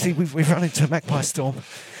 Basically, we've run into a magpie storm.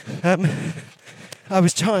 I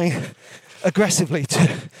was trying aggressively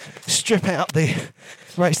to strip out the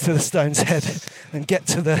Race to the Stones head and get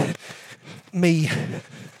to the me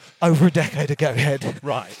over a decade ago head.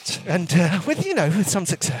 Right. And with some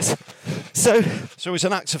success. So it was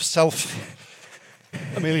an act of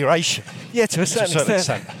self-amelioration. Yeah, to a certain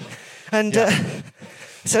extent. And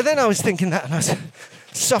so then I was thinking that, and I was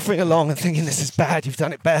suffering along and thinking, this is bad, you've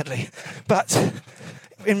done it badly. But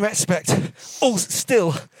in retrospect, all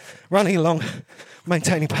still running along,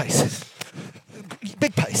 maintaining pace.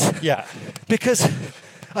 Big pace. Yeah. Because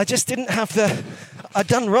I just didn't have I'd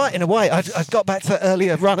done right in a way. I got back to the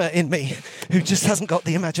earlier runner in me who just hasn't got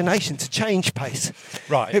the imagination to change pace.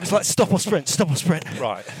 Right. It was like stop or sprint, stop or sprint.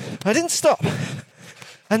 Right. I didn't stop.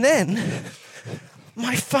 And then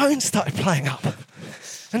my phone started playing up.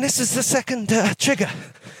 And this is the second trigger.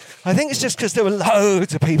 I think it's just because there were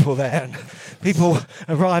loads of people there and people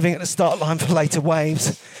arriving at the start line for later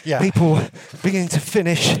waves. Yeah. People beginning to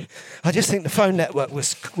finish. I just think the phone network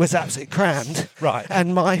was absolutely crammed. Right.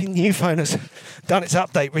 And my new phone has done its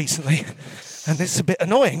update recently. And it's a bit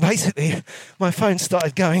annoying. Basically, my phone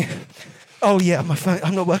started going, oh yeah, my phone,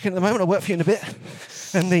 I'm not working at the moment, I'll work for you in a bit.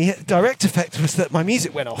 And the direct effect was that my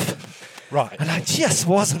music went off. Right. And I just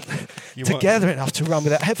wasn't together enough to run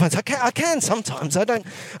without headphones. I can sometimes.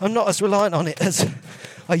 I'm not as reliant on it as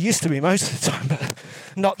I used to be most of the time, but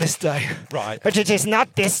not this day. Right. But it is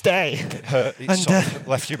not this day. It hurt. It sort of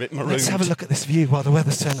left you a bit marooned. Let's have a look at this view while the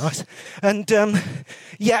weather's so nice. And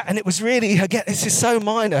and it was really, again, this is so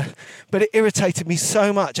minor, but it irritated me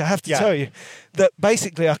so much, I have to tell you, that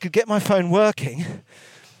basically I could get my phone working.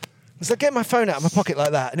 So I'd get my phone out of my pocket like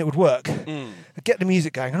that and it would work. I'd get the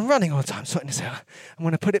music going. I'm running all the time, sorting this out. And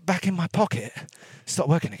when I put it back in my pocket, it stopped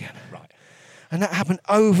working again. Right. And that happened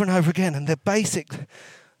over and over again. And the basic,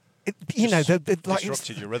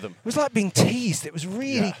 disrupted your rhythm. It was like being teased. It was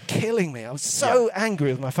really killing me. I was so angry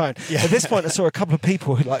with my phone. Yeah. At this point, I saw a couple of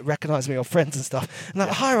people who recognised me or friends and stuff. And they're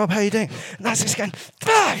like, hi Rob, how are you doing? And I was just going,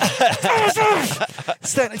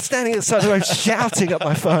 standing at the side of the road shouting at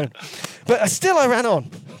my phone. But still I ran on.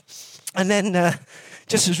 And then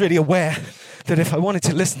just was really aware that if I wanted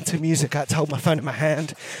to listen to music, I had to hold my phone in my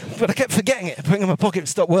hand. But I kept forgetting it, putting it in my pocket and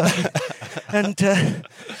stopped working. and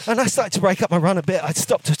I started to break up my run a bit. I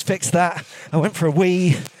stopped to fix that. I went for a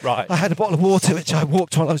wee. Right. I had a bottle of water, which I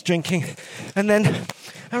walked while I was drinking. And then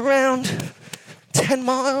around 10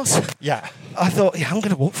 miles, I thought, I'm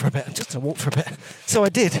going to walk for a bit. I'm just going to walk for a bit. So I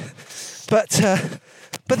did. But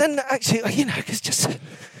then actually, it's just...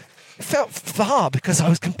 It felt far because I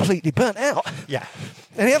was completely burnt out. Yeah.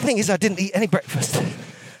 And the other thing is I didn't eat any breakfast.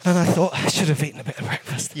 And I thought I should have eaten a bit of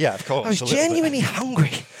breakfast. Yeah, of course. I was genuinely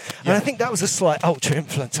hungry. And I think that was a slight ultra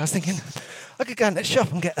influence. I was thinking, I could go in that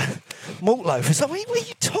shop and get a malt loaf. It's like, what are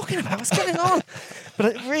you talking about? What's going on?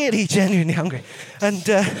 But I'm really genuinely hungry. And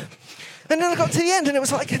then I got to the end and it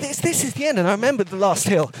was like, this is the end. And I remembered the last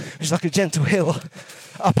hill, which is like a gentle hill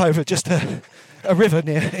up over just a river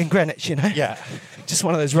in Greenwich, Yeah. Just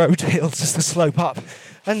one of those road hills, just a slope up.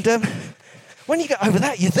 And when you get over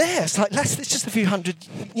that, you're there. It's like it's just a few hundred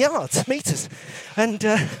yards, meters. And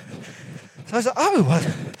so I was like, oh, well,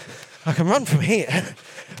 I can run from here.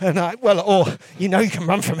 And or you can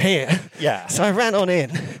run from here. Yeah. So I ran on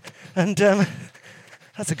in, and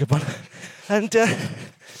that's a good one. And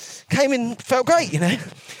came in, felt great,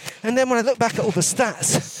 And then when I look back at all the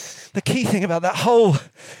stats, the key thing about that whole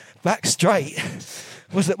back straight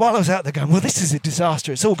was that while I was out there going, well, this is a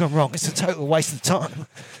disaster, it's all gone wrong, it's a total waste of time,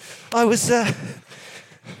 I was,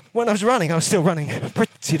 when I was running, I was still running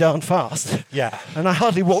pretty darn fast. Yeah. And I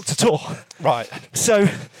hardly walked at all. Right. So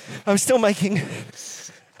I was still making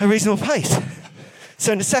a reasonable pace.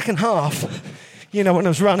 So in the second half, when I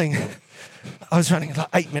was running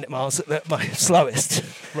like 8-minute miles at my slowest.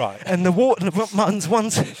 Right. And the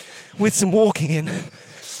ones with some walking in,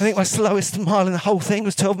 I think my slowest mile in the whole thing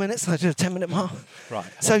was 12 minutes, and I did a 10-minute mile. Right.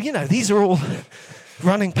 So, these are all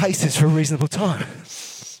running paces for a reasonable time.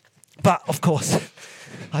 But, of course,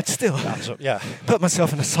 I'd still put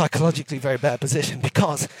myself in a psychologically very bad position,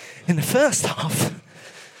 because in the first half,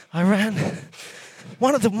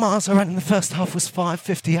 one of the miles I ran in the first half was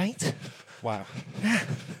 5:58. Wow.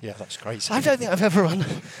 Yeah, that's crazy. I don't think I've ever run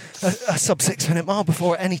a sub 6-minute mile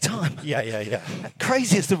before at any time. Yeah.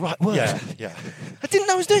 Crazy is the right word. Yeah. I didn't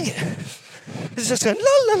know I was doing it. It was just going,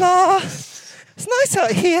 la la la, it's nice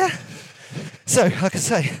out here. So, like I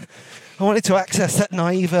say, I wanted to access that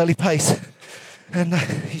naive early pace, and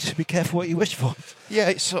you should be careful what you wish for. Yeah,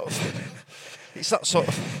 it's that sort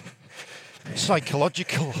of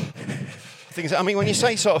psychological things. I mean, when you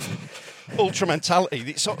say sort of ultra mentality,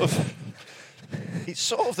 it's sort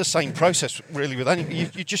of the same process really with any.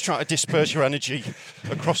 You just try to disperse your energy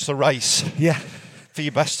across the race. Yeah. For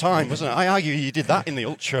your best time, wasn't it? I argue you did that in the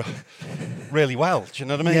ultra really well. Do you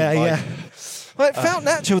know what I mean? Yeah. Well, it felt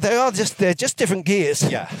natural. They're just different gears.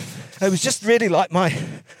 Yeah. It was just really like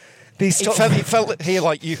It felt here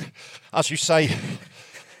like you, as you say,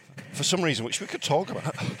 for some reason, which we could talk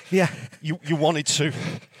about. Yeah. You wanted to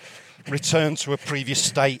return to a previous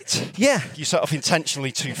state. Yeah. You sort of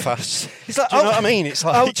intentionally too fast. It's like, do you know what I mean? It's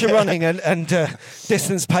like ultra running and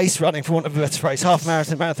distance pace running, for want of a better phrase, half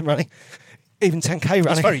marathon running, even 10k running.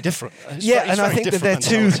 It's very different. And I think that they're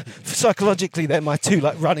two, psychologically, they're my two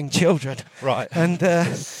running children. Right. And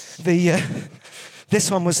this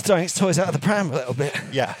one was throwing its toys out of the pram a little bit.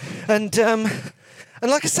 Yeah. And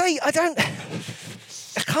like I say, I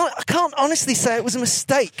can't honestly say it was a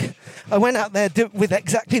mistake. I went out there with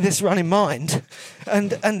exactly this run in mind,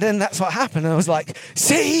 and then that's what happened. And I was like,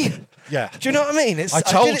 see? Yeah. Do you know what I mean? I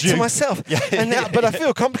told did it you to myself. Yeah. But I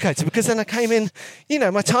feel complicated, because then I came in,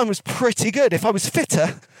 my time was pretty good. If I was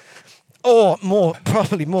fitter, or more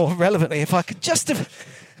relevantly, if I could just have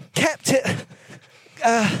kept it,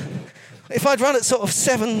 if I'd run at sort of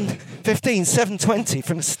 7:15, 7:20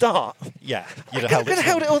 from the start, yeah, I could have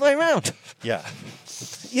held it all the way around. Yeah.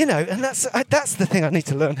 And that's the thing I need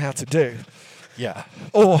to learn how to do. Yeah.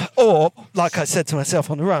 Or like I said to myself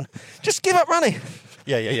on the run, just give up running.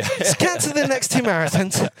 Yeah. Just cancel the next 2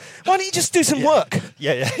 marathons. Why don't you just do some work?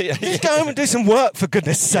 Yeah. Just go home and do some work, for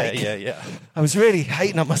goodness sake. Yeah. I was really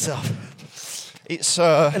hating on myself. It's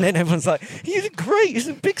and then everyone's like, "You did great. It's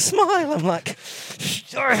a big smile." I'm like,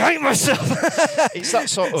 "I hate myself." It's that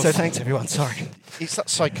sort of. So thanks everyone. Sorry. It's that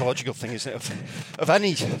psychological thing, isn't it? Of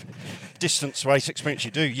any distance race experience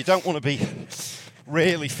you do, you don't want to be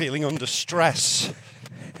really feeling under stress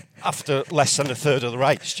after less than a third of the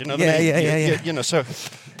race. Do you know what I mean? Yeah. So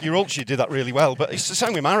your ultra, you did that really well, but it's the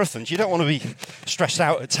same with marathons. You don't want to be stressed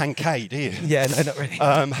out at 10k, do you? Yeah, no, not really.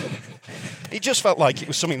 It just felt like it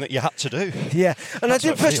was something that you had to do. Yeah, and That's I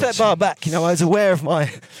did push that bar back. I was aware of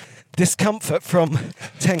my discomfort from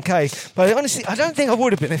 10k, but honestly, I don't think I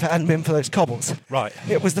would have been if it hadn't been for those cobbles. Right.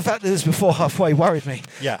 It was the fact that it was before halfway worried me.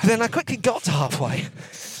 Yeah. But then I quickly got to halfway,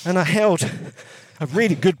 and I held a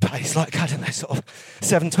really good pace, like, I don't know, sort of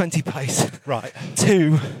 7:20 pace. Right.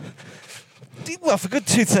 For good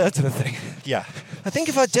 2/3 of the thing. Yeah. I think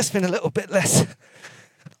if I'd just been a little bit less,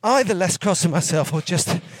 either less cross with myself or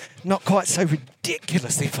just not quite so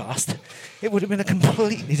ridiculously fast, it would have been a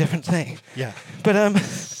completely different thing. Yeah. But, I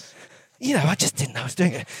just didn't know I was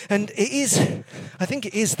doing it. And I think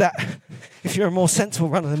it is that, if you're a more sensible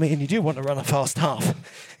runner than me and you do want to run a fast half,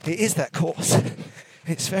 it is that course.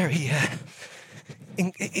 It's very,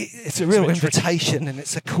 it's a real invitation, and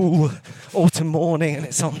it's a cool autumn morning, and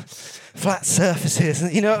it's on flat surfaces,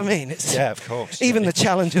 and you know what I mean? Yeah, of course. Even the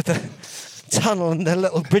challenge of the tunnel and the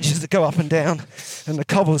little bridges that go up and down and the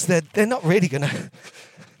cobbles, they're not really going to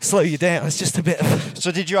slow you down. It's just a bit of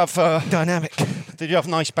So did you have dynamic. Did you have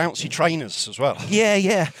nice bouncy trainers as well?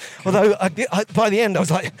 Yeah. Although by the end I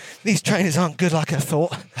was like, these trainers aren't good like I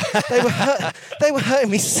thought. They were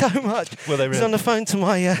hurting me so much. Were they I was really? on the phone to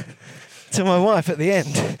my wife at the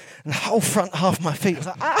end, and the whole front half of my feet was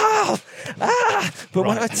like, ah! But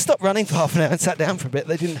when I stopped running for half an hour and sat down for a bit,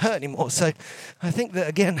 they didn't hurt anymore. So I think that,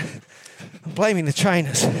 again, I'm blaming the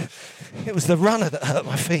trainers. It was the runner that hurt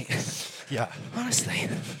my feet. Yeah. Honestly.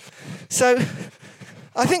 So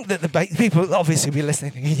I think that the people will obviously be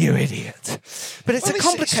listening thinking, you idiot. But it's a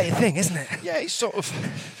complicated thing, isn't it? Yeah,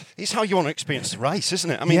 it's how you want to experience the race,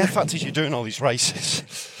 isn't it? I mean, the fact is you're doing all these races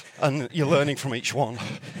and you're learning from each one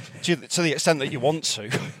to the extent that you want to.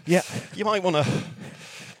 Yeah. You might want to,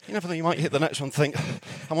 you never know, you might hit the next one and think,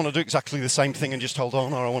 I want to do exactly the same thing and just hold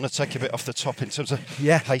on, or I want to take a bit off the top in terms of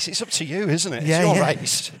pace. It's up to you, isn't it? Yeah, it's your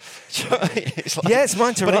race. It's like, it's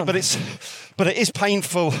mine to run. But it is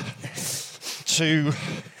painful to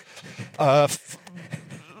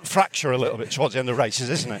fracture a little bit towards the end of races,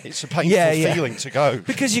 isn't it? It's a painful feeling to go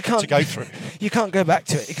because you can't go through. You can't go back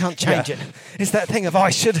to it. You can't change it. It's that thing of I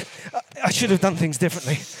should have done things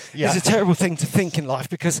differently. Yeah. It's a terrible thing to think in life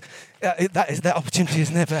because that opportunity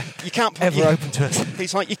is never ever open to us.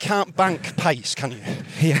 It's like you can't bank pace, can you?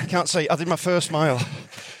 Yeah. You can't say I did my first mile.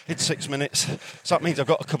 It's 6 minutes, so that means I've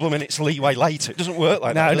got a couple of minutes leeway later. It doesn't work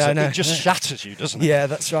like that. No. It just shatters you, doesn't it? Yeah,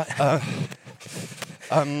 that's right.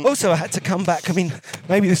 Also, I had to come back. I mean,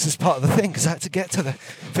 maybe this is part of the thing because I had to get to the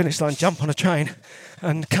finish line, jump on a train,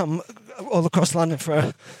 and come all across London for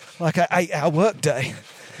an 8-hour work day.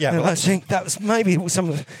 Yeah, and I think that was maybe some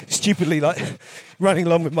of the stupidly running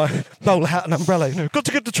along with my bowler hat and umbrella. Got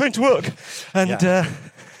to get the train to work, and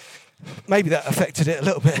maybe that affected it a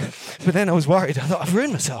little bit. But then I was worried. I thought I've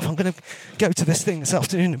ruined myself. I'm going to go to this thing this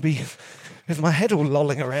afternoon and be with my head all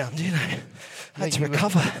lolling around. I had to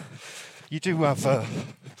recover. You do have a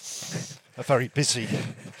very busy.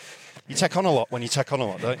 You take on a lot when you take on a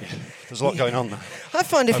lot, don't you? There's a lot going on there. I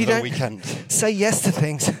find if you don't weekend. say yes to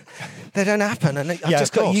things, they don't happen, and I've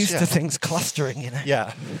just got used to things clustering,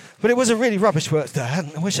 Yeah. But it was a really rubbish work day.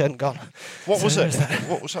 I wish I hadn't gone. What was it?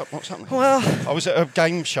 What was that? What's happening? Well, I was at a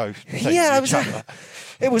game show.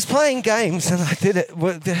 It was playing games, and I did it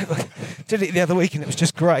the other week, and it was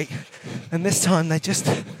just great. And this time I just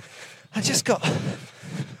got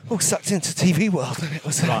all sucked into TV world, and it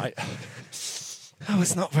was right. I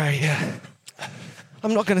was not very.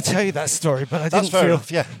 I'm not going to tell you that story, but I That's didn't fair feel.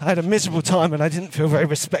 enough, yeah. I had a miserable time, and I didn't feel very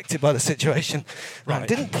respected by the situation. Right. I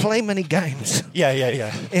didn't play many games. Yeah.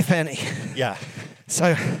 If any. Yeah. So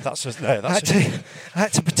I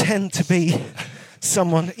had to pretend to be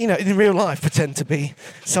someone, in real life, pretend to be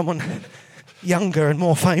someone younger and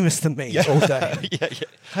more famous than me all day. yeah.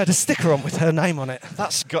 I had a sticker on with her name on it.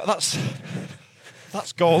 That's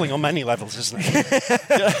galling on many levels, isn't it?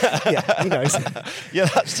 Yeah, knows. Yeah,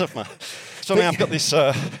 that's tough, man. So I've got this.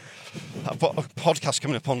 I've got a podcast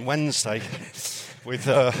coming up on Wednesday with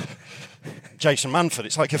Jason Manford.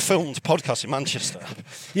 It's like a filmed podcast in Manchester.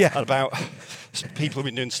 Yeah. About people who've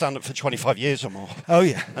been doing stand-up for 25 years or more. Oh,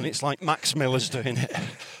 yeah. And it's like Max Miller's doing it.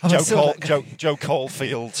 Joe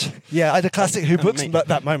Caulfield. Yeah, I had a classic Who Books at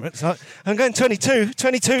that moment. So I'm going 22.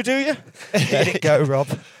 22, do you? Let it go, Rob.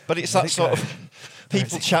 But it's that sort of...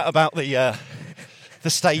 People chat about the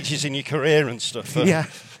stages in your career and stuff. Yeah.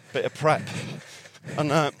 Bit of prep.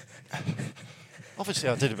 And obviously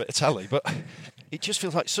I did a bit of telly, but it just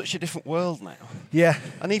feels like such a different world now. Yeah.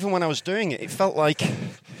 And even when I was doing it, it felt like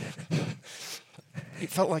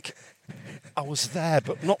I was there,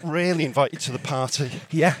 but not really invited to the party.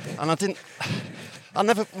 Yeah. And I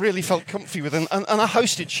never really felt comfy with it. And I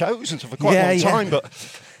hosted shows and stuff for quite a long time, but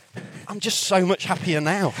I'm just so much happier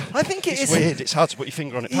now. I think it's weird. It's hard to put your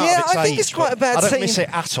finger on it. I think it's quite a bad scene. I don't miss it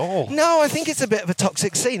at all. No, I think it's a bit of a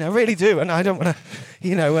toxic scene. I really do, and I don't want to,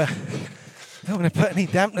 don't want to put any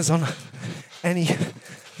dampeners on any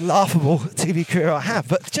laughable TV career I have.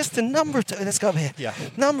 But just a number of let's go over here. Yeah.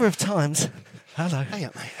 Number of times. Hello. Hey,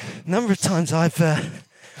 mate. Number of times I've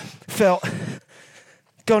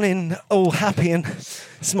gone in all happy and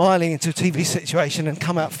smiling into a TV situation and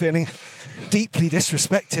come out feeling deeply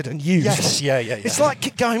disrespected and used. Yes, yeah. It's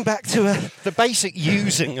like going back to the basic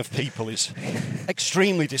using of people is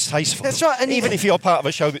extremely distasteful. That's right. And even if you're part of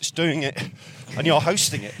a show that's doing it and you're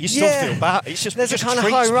hosting it, you still feel bad. It's just there's a kind of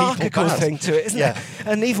hierarchical thing to it, isn't there?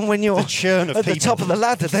 And even when you're the churn of at the top of the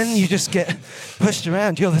ladder, then you just get pushed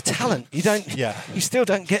around. You're the talent. You don't. Yeah. You still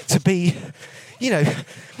don't get to be.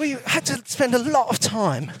 We had to spend a lot of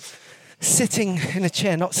time sitting in a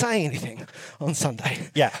chair, not saying anything on Sunday.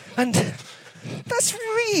 Yeah. And that's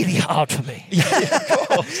really hard for me. Yeah, of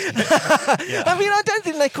course. I mean, I don't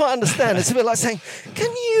think they quite understand. It's a bit like saying,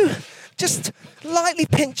 can you just lightly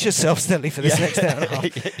pinch yourself steadily for this next hour and a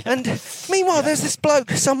half. And meanwhile, there's this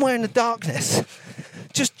bloke somewhere in the darkness,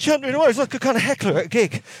 just chuntering away. It's like a kind of heckler at a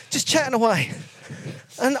gig, just chatting away.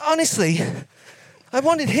 And honestly, I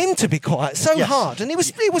wanted him to be quiet so hard, and he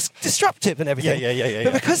was disruptive and everything.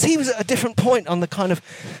 But because he was at a different point on the kind of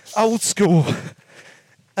old school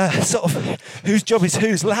sort of whose job is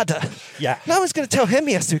whose ladder, no one's going to tell him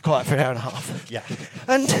he has to be quiet for an hour and a half.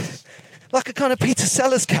 And like a kind of Peter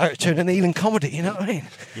Sellers character in an Ealing comedy, you know what I mean?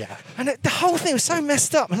 And the whole thing was so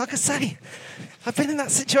messed up. And like I say, I've been in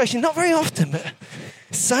that situation not very often, but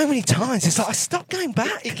so many times. It's like, I stop going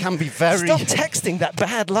back. It can be very... Stop texting that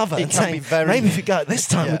bad lover and saying, maybe if you go this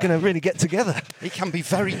time, we're going to really get together. It can be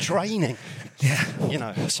very draining. You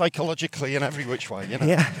know, psychologically in every which way, you know.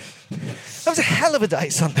 That was a hell of a day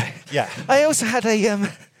Sunday. I also had a,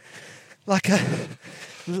 like a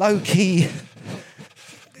low-key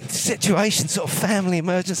situation, sort of family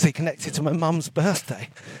emergency connected to my mum's birthday.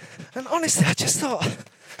 And honestly, I just thought...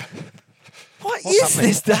 What's is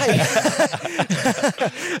this day?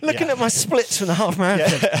 Looking at my splits from the half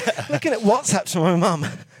marathon, looking at WhatsApps from my mum,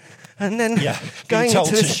 and then going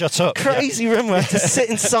into this crazy room where I had to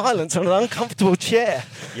sit in silence on an uncomfortable chair.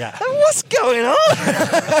 And what's going on?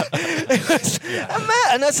 It was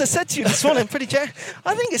and as I said to you this morning, I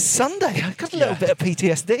think it's Sunday. I've got a little bit of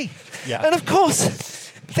PTSD. And of course,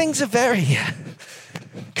 things are very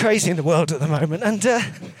crazy in the world at the moment, and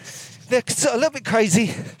they're sort of a little bit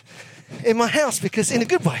crazy in my house, because in a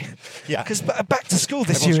good way. Because back to school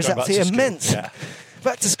this year is absolutely immense.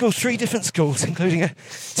 Back to school, 3 different schools, including a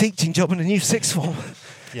teaching job and a new sixth form.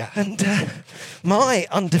 And my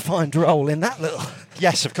undefined role in that little...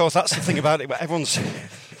 Yes, of course, that's the thing about it. But everyone's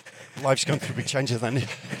life's going through big changes. Then,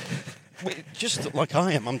 just like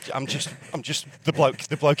I am, I'm just the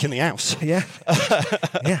bloke in the house. And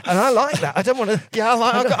I like that. I don't want to.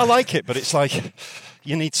 I like it, but it's like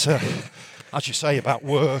you need to, as you say, about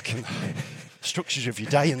work and structures of your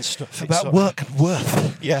day and stuff. About work and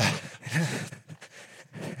worth.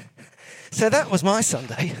 So that was my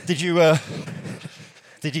Sunday. Did you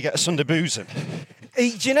get a Sunday boozing? Do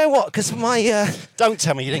you know what? Because my... Don't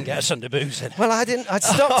tell me you didn't get a Sunday boozing. Well, I didn't. I'd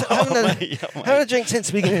stopped having a drink since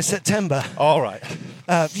the beginning of September. All right.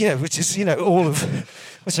 Which is, all of...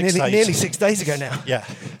 nearly 6 days ago now.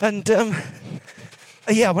 And,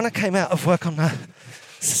 when I came out of work on a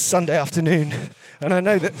Sunday afternoon, and I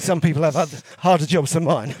know that some people have had harder jobs than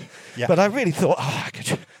mine, but I really thought, I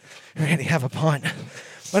could really have a pint.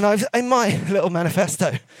 When in my little manifesto,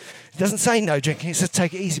 it doesn't say no drinking, it says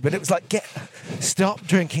take it easy, but it was like, stop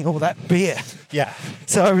drinking all that beer.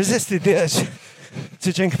 So I resisted the urge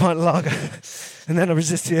to drink a pint of lager, and then I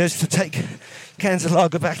resisted the urge to take cans of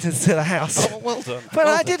lager back to the house. Oh, well done. But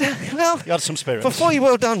I did, you had some spirit. Before you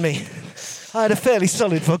well done me, I had a fairly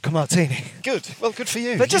solid vodka martini. Good. Well, good for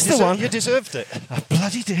you. But just the one. You deserved it. I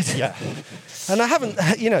bloody did. And I haven't,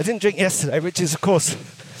 I didn't drink yesterday, which is, of course,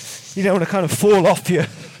 you don't want to kind of fall off your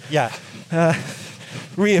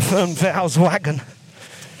reaffirmed vows wagon.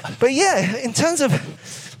 But in terms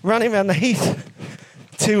of running around the heath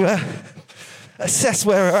to assess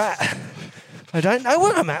where we're at, I don't know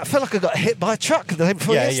where I'm at. I feel like I got hit by a truck the day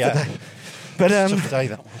before yesterday. But tough day,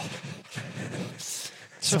 that one.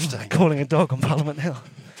 Tough day. Calling a dog on Parliament Hill.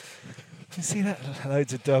 You see that?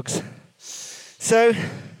 Loads of dogs. So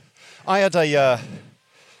I had a...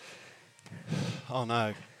 oh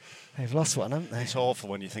no. They've lost one, haven't they? It's awful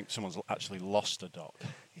when you think someone's actually lost a dog.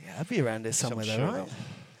 Yeah, I'd be around here somewhere though,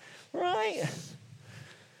 right?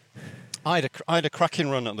 I had a cracking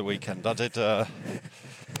run at the weekend. I did... I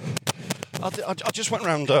just went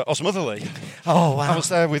around Osmotherley. Oh, wow. I was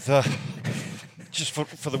there with... just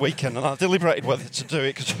for the weekend, and I deliberated whether to do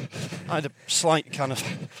it because I had a slight kind of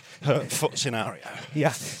hurt foot scenario.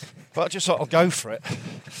 But I just thought I'll go for it.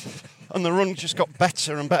 And the run just got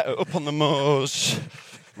better and better up on the moors,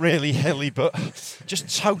 really hilly, but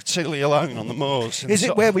just totally alone on the moors. Is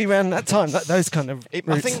it where we ran that time, those kind of routes?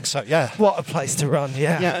 I think so, yeah. What a place to run,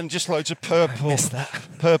 Yeah, and just loads of purple. I missed that.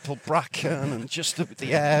 Purple bracken and just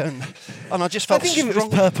the air, and I just felt I think if it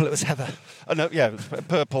was purple, it was heather. Oh, no, yeah,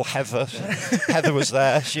 purple heather. Heather was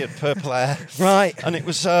there, she had purple hair. Right. And it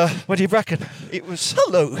was... what do you reckon? It was...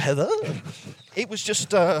 Hello, Heather. It was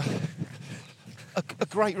just... a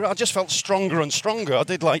great run. I just felt stronger and stronger. I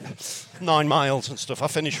did like 9 miles and stuff. I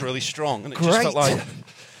finished really strong, and it just felt like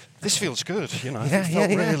this feels good. It felt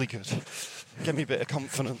really good. Gave me a bit of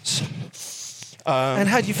confidence. And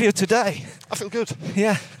how do you feel today? I feel good.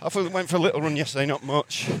 Yeah. I went for a little run yesterday, not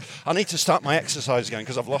much. I need to start my exercise again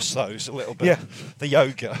because I've lost those a little bit. Yeah. The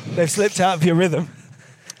yoga. They've slipped out of your rhythm.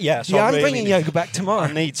 Yeah. So I'm bringing yoga back tomorrow.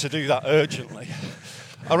 I need to do that urgently,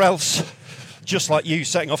 or else. just like you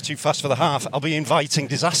setting off too fast for the half, I'll be inviting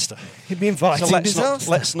disaster. You'd be inviting So disaster.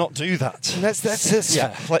 let's not do that. Let's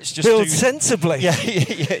Let's just build do sensibly. Yeah.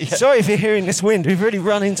 Sorry if you're hearing this wind. We've really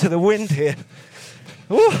run into the wind here.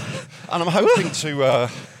 Ooh. And I'm hoping to.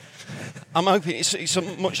 I'm hoping it's a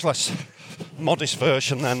much less modest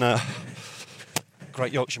version than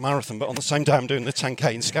Great Yorkshire Marathon, but on the same day I'm doing the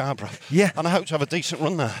 10k in Scarborough. Yeah. And I hope to have a decent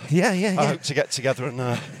run there. Yeah. I hope to get together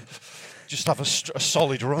and just have a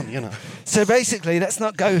solid run, you know. So basically, let's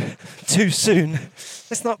not go too soon.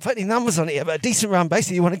 Let's not put any numbers on it yet, but a decent run.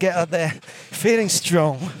 Basically, you want to get out there feeling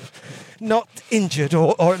strong, not injured,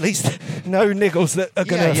 or at least no niggles that are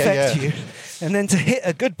going to affect you, and then to hit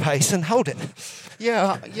a good pace and hold it.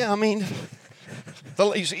 Yeah. I mean,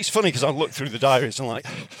 it's funny because I look through the diaries and like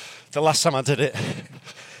the last time I did it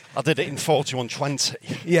in 41:20.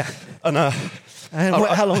 Yeah. And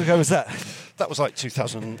how long ago was that? That was like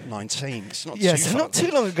 2019. It's not Yeah, too so far. not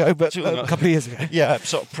too long ago, but a couple of years ago. Yeah,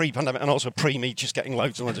 sort of pre-pandemic and also pre-me just getting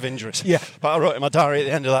loads and loads of injuries. Yeah. But I wrote in my diary at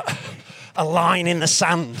the end of that, a line in the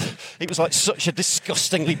sand. It was like such a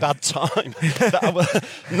disgustingly bad time. That I was,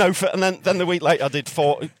 and then the week later I did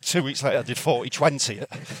 2 weeks later I did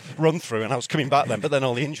 40:20 run through, and I was coming back then, but then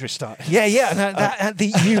all the injuries started. Yeah. And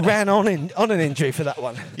you ran on an injury for that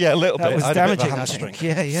one. Yeah, a little That bit. was I had a bit of a damaging, I hamstring.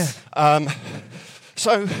 think. Yeah.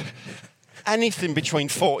 So anything between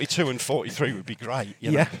 42 and 43 would be great. You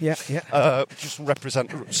know? Yeah. Just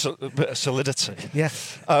represent a bit of solidity. Yeah.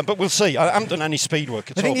 But we'll see. I haven't done any speed work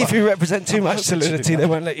at all. I think if you represent too I'm much hoping to do solidity, that. they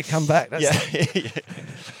won't let you come back. Yeah.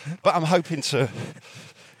 But I'm hoping to.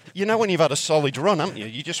 You know, when you've had a solid run, haven't you?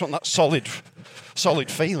 You just want that solid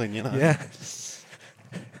feeling, you know. Yeah.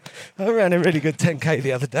 I ran a really good 10k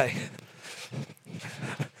the other day.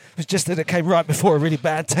 It was just that it came right before a really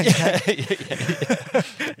bad 10k.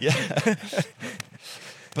 Yeah.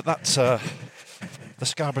 But that's the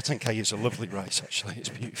Scarborough 10k is a lovely race. Actually, it's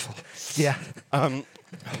beautiful. Yeah.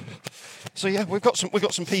 So yeah, we've got some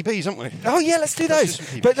PBs, haven't we? Oh yeah, let's do Let's those. do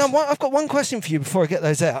some PBs. But I've got one question for you before I get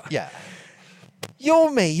those out. Yeah.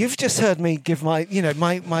 You're me. You've just heard me give my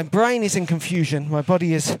brain is in confusion. My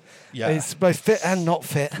body is both fit and not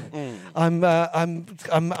fit. I'm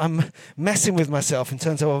messing with myself in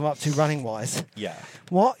terms of what I'm up to running wise. Yeah.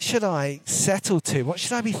 What should I settle to? What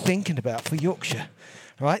should I be thinking about for Yorkshire?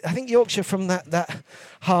 Right. I think Yorkshire from that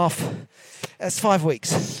half. That's 5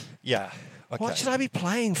 weeks. Yeah. Okay. What should I be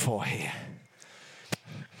playing for here?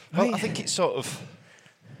 Well, I think it's sort of.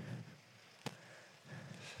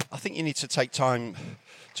 I think you need to take time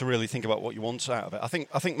to really think about what you want out of it. I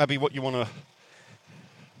think maybe what you want to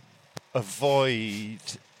avoid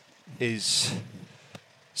is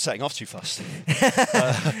setting off too fast.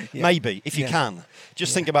 Maybe if you can,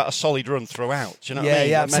 just think about a solid run throughout. Do you know what I mean?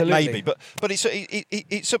 Yeah, absolutely. Maybe, but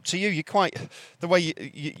it's up to you. You the way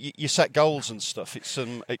you set goals and stuff.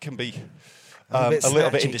 It can be. A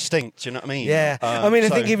little bit indistinct, do you know what I mean? Yeah. I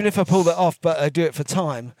think even if I pull that off, but I do it for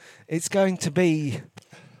time, it's going to be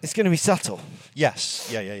subtle. Yes.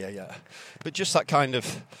 Yeah. But just that kind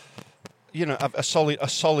of, a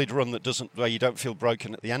solid run where you don't feel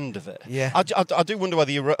broken at the end of it. Yeah. I do wonder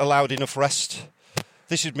whether you're allowed enough rest.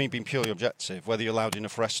 This is me being purely objective. Whether you're allowed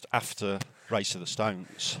enough rest after Race of the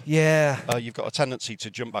Stones. Yeah. You've got a tendency to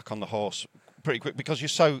jump back on the horse pretty quick because you're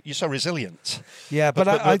so resilient. Yeah, but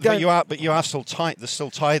I don't. But you are still tight. There's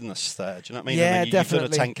still tiredness there. Do you know what I mean? Yeah, definitely. definitely.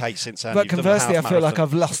 You've done a 10k since then. But you've done a conversely, I half feel like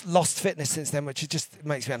marathon. I've lost fitness since then, which just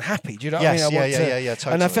makes me unhappy. Do you know what Yes, I mean? yeah,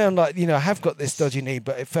 totally. And I found like I have got this dodgy knee,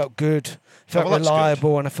 but it felt good, felt well, that's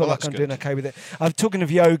reliable, good. and I feel Well, like I'm that's doing good. okay with it. I'm talking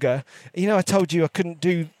of yoga. I told you I couldn't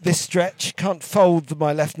do this stretch, can't fold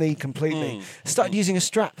my left knee completely. Started using a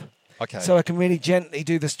strap. Okay. So I can really gently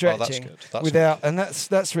do the that's stretching good. That's without, and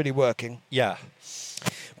that's really working. Yeah.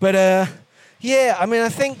 But I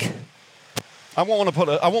think I won't want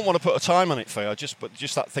to put a time on it for you. But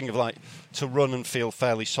just that thing of like to run and feel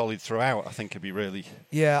fairly solid throughout. I think could be really.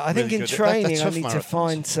 Yeah, I think really in good. They're training I tough need to marathons.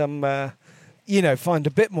 find some, find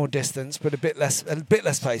a bit more distance, but a bit less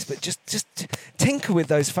pace. But just tinker with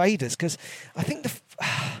those faders because I think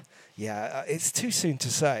it's too soon to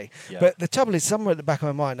say. Yeah. But the trouble is, somewhere at the back of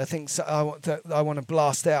my mind, I think I want to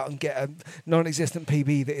blast out and get a non-existent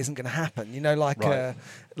PB that isn't going to happen.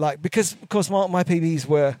 Because of course my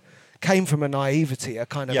PBs came from a naivety, a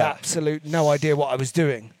kind of absolute no idea what I was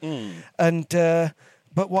doing. And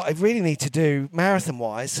but what I really need to do,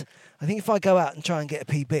 marathon-wise, I think if I go out and try and get a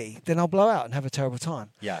PB, then I'll blow out and have a terrible time.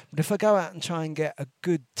 Yeah. But if I go out and try and get a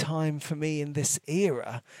good time for me in this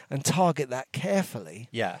era and target that carefully,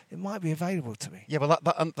 it might be available to me. Yeah, well,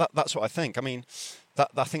 that's what I think. I mean,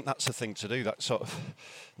 I think that's the thing to do, that sort of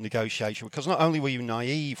negotiation. Because not only were you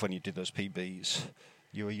naive when you did those PBs,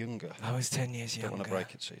 You were younger. I was 10 years Don't younger. want to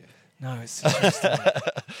break it to you. No, it's interesting.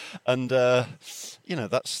 And that's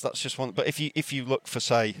just one. But if you look for,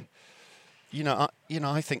 say,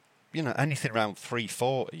 I think anything around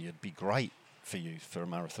 3:40 would be great for you for a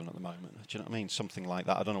marathon at the moment. Do you know what I mean? Something like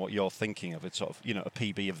that. I don't know what you're thinking of. It's sort of a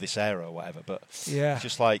PB of this era or whatever. But Yeah.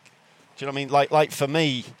 just like, do you know what I mean? Like for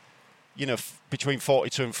me, between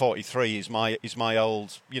 42 and 43 is my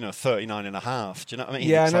old 39 and a half. Do you know what I mean?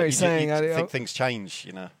 Yeah, It's I know like what you're saying. You think things change.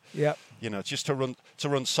 Yep. Just to run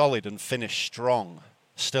solid and finish strong,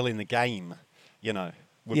 still in the game, would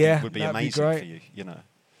be that'd amazing great. for you,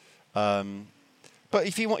 But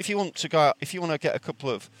if you want to go out, if you want to get a couple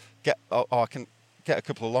of I can get a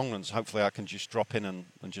couple of long runs. Hopefully, I can just drop in and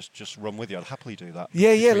just run with you. I'd happily do that.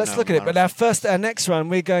 Yeah, between let's now look and at the it. But our next run,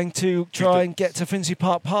 we're going to try and get to Finsbury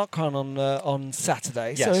Park Parkrun on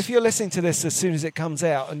Saturday. So Yes. if you're listening to this as soon as it comes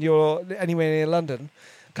out and you're anywhere near London,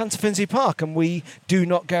 come to Finsbury Park, and we do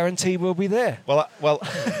not guarantee we'll be there. Well,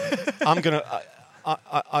 I'm gonna.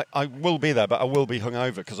 I will be there, but I will be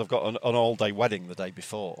hungover because I've got an all-day wedding the day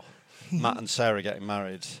before. Matt and Sarah getting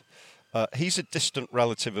married. He's a distant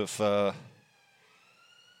relative of.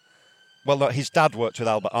 Well, no, his dad worked with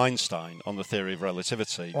Albert Einstein on the theory of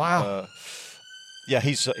relativity. Wow.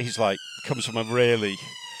 He's like comes from a really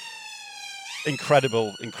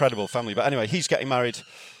incredible family. But anyway, he's getting married.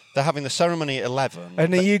 They're having the ceremony at 11.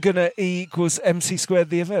 And are you going to E equals MC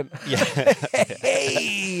squared the event? Yeah.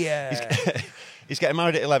 Hey! He's getting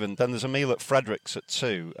married at 11. Then there's a meal at Frederick's at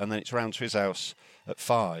 2, and then it's round to his house at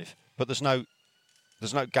 5. But there's no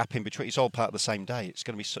gap in between. It's all part of the same day. It's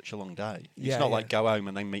going to be such a long day. Yeah, it's not yeah. like go home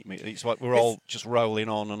and then meet me. It's like we're all just rolling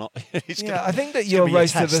on and on. I think that your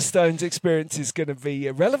Race to the Stones experience is going to be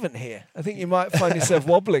relevant here. I think you might find yourself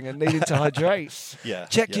wobbling and needing to hydrate. Yeah.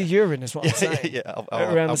 Check your urine is what I'm saying.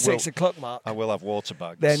 Around the 6 o'clock mark. I will have water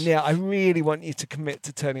bags. Then, I really want you to commit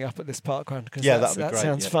to turning up at this parkrun because that'd be that great,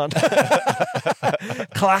 sounds fun.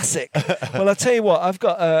 Classic. Well, I'll tell you what. I've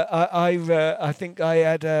got. I think I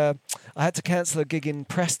had to cancel a gig in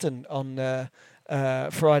Preston on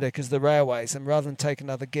Friday because of the railways, and rather than take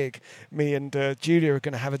another gig, me and Julia are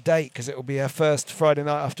going to have a date because it will be our first Friday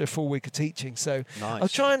night after a full week of teaching. So nice. I'll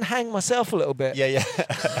try and hang myself a little bit. Yeah.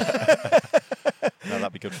 No,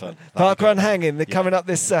 that'd be good fun. Parkrun hanging. They're coming up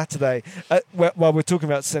this Saturday. While we're talking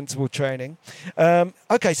about sensible training.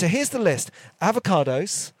 Okay, so here's the list: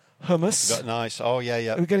 avocados. Hummus. Nice. Oh,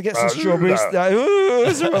 yeah. We're going to get some strawberries. Ooh,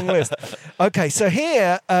 that's the wrong list. Okay, so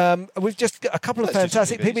here we've just got a couple of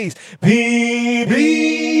fantastic PBs.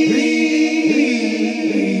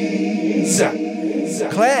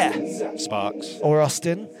 Claire. Sparks. Or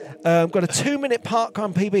Austin. Got a 2-minute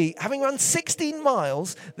parkrun PB, having run 16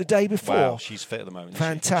 miles the day before. Wow, she's fit at the moment.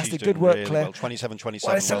 Fantastic. She's doing Good work, really Claire. Well. 27:27.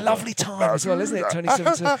 Well, it's a lovely time as well, isn't it?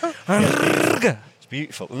 27. It's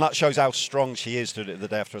beautiful. And that shows how strong she is to do it the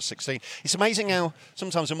day after a 16. It's amazing how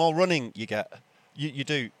sometimes the more running you get, you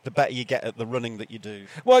do, the better you get at the running that you do.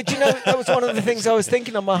 Well, do you know, that was one of the things I was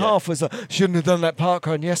thinking on my half was, shouldn't have done that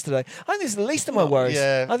parkrun yesterday. I think it's the least of my worries.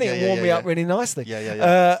 I think it warmed me up really nicely.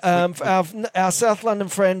 Our South London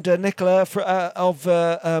friend, Nicola of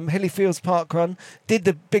Hilly Fields Parkrun, did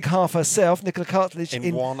the big half herself, Nicola Cartledge.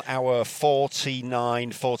 In 1 hour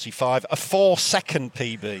 49:45, a 4-second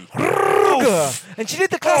PB. And she did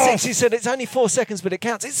the classic. She said it's only 4 seconds, but it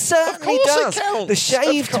counts. It certainly does. It counts. The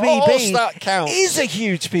shaved PB is a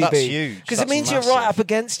huge PB. That's huge. Because it That's means massive. you're right up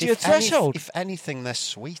against your threshold. If anything, they're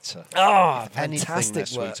sweeter. Fantastic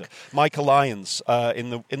work. Sweeter. Michael Lyons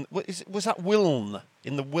was that Wiln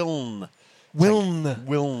in the Wiln.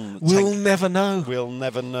 Wiln. We'll never know. We'll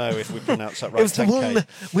never know if we pronounce that right. It was the Wiln.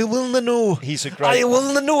 We will know. He's a great. I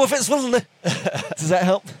will know if it's Wiln. Does that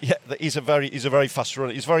help? Yeah, he's a very fast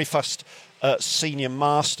runner. He's a very fast senior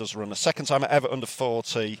masters runner. Second time ever under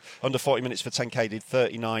 40 minutes for 10k. Did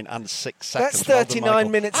 39 and 6 seconds. That's 39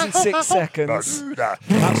 minutes and 6 seconds.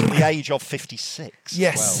 That's at the age of 56.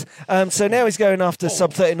 Yes. So now he's going after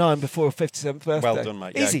sub 39 before a 57th birthday. Well done,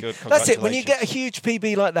 mate. Easy. Yeah, good. That's it. When you get a huge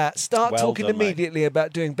PB like that, start talking immediately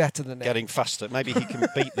about doing better than it. Getting faster. Maybe he can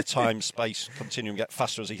beat the time, space, continuum, get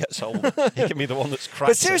faster as he gets older. He can be the one that's cracked.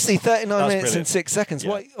 But seriously, 39 minutes brilliant. and 6 seconds.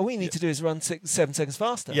 Yeah. All you need to do is run 7 seconds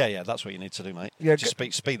faster. Yeah, that's what you need to do, mate. Yeah, just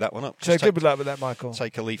speed that one up. So good luck with that, Michael.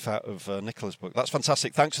 Take a leaf out of Nicola's book. That's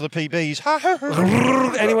fantastic. Thanks for the PBs.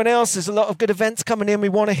 Anyone else? There's a lot of good events coming in. We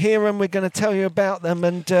want to hear them. We're going to tell you about them.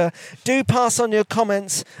 And do pass on your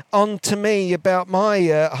comments on to me about my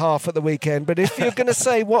half at the weekend. But if you're going to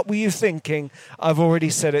say, what were you thinking? I've already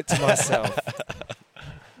said it to myself.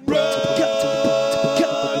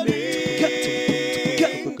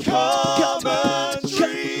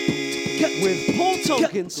 With Paul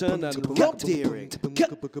Tonkinson concern and God-fearing.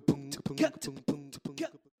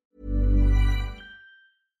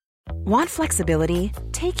 Want flexibility?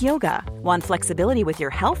 Take yoga. Want flexibility with your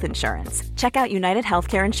health insurance? Check out United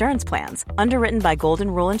Healthcare Insurance Plans. Underwritten by Golden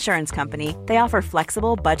Rule Insurance Company, they offer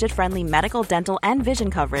flexible, budget-friendly medical, dental, and vision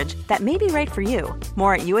coverage that may be right for you.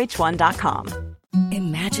 More at UH1.com.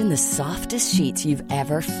 Imagine the softest sheets you've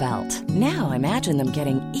ever felt. Now imagine them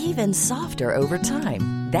getting even softer over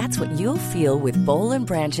time. That's what you'll feel with Boll &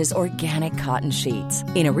 Branch's organic cotton sheets.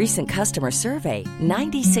 In a recent customer survey,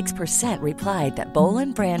 96% replied that Boll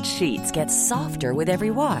 & Branch sheets get softer with every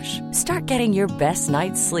wash. Start getting your best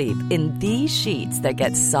night's sleep in these sheets that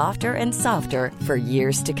get softer and softer for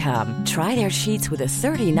years to come. Try their sheets with a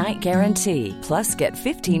 30-night guarantee. Plus, get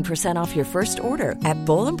 15% off your first order at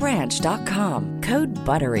bollandbranch.com. Code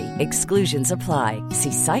BUTTERY. Exclusions apply.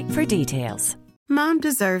 See site for details. Mom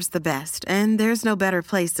deserves the best, and there's no better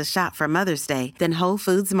place to shop for Mother's Day than Whole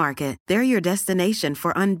Foods Market. They're your destination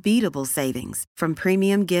for unbeatable savings, from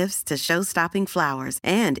premium gifts to show-stopping flowers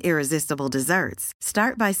and irresistible desserts.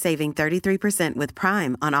 Start by saving 33% with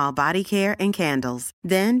Prime on all body care and candles.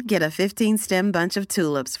 Then get a 15-stem bunch of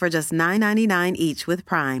tulips for just $9.99 each with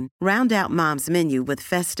Prime. Round out Mom's menu with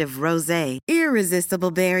festive rosé,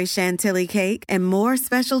 irresistible berry chantilly cake, and more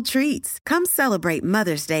special treats. Come celebrate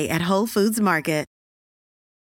Mother's Day at Whole Foods Market.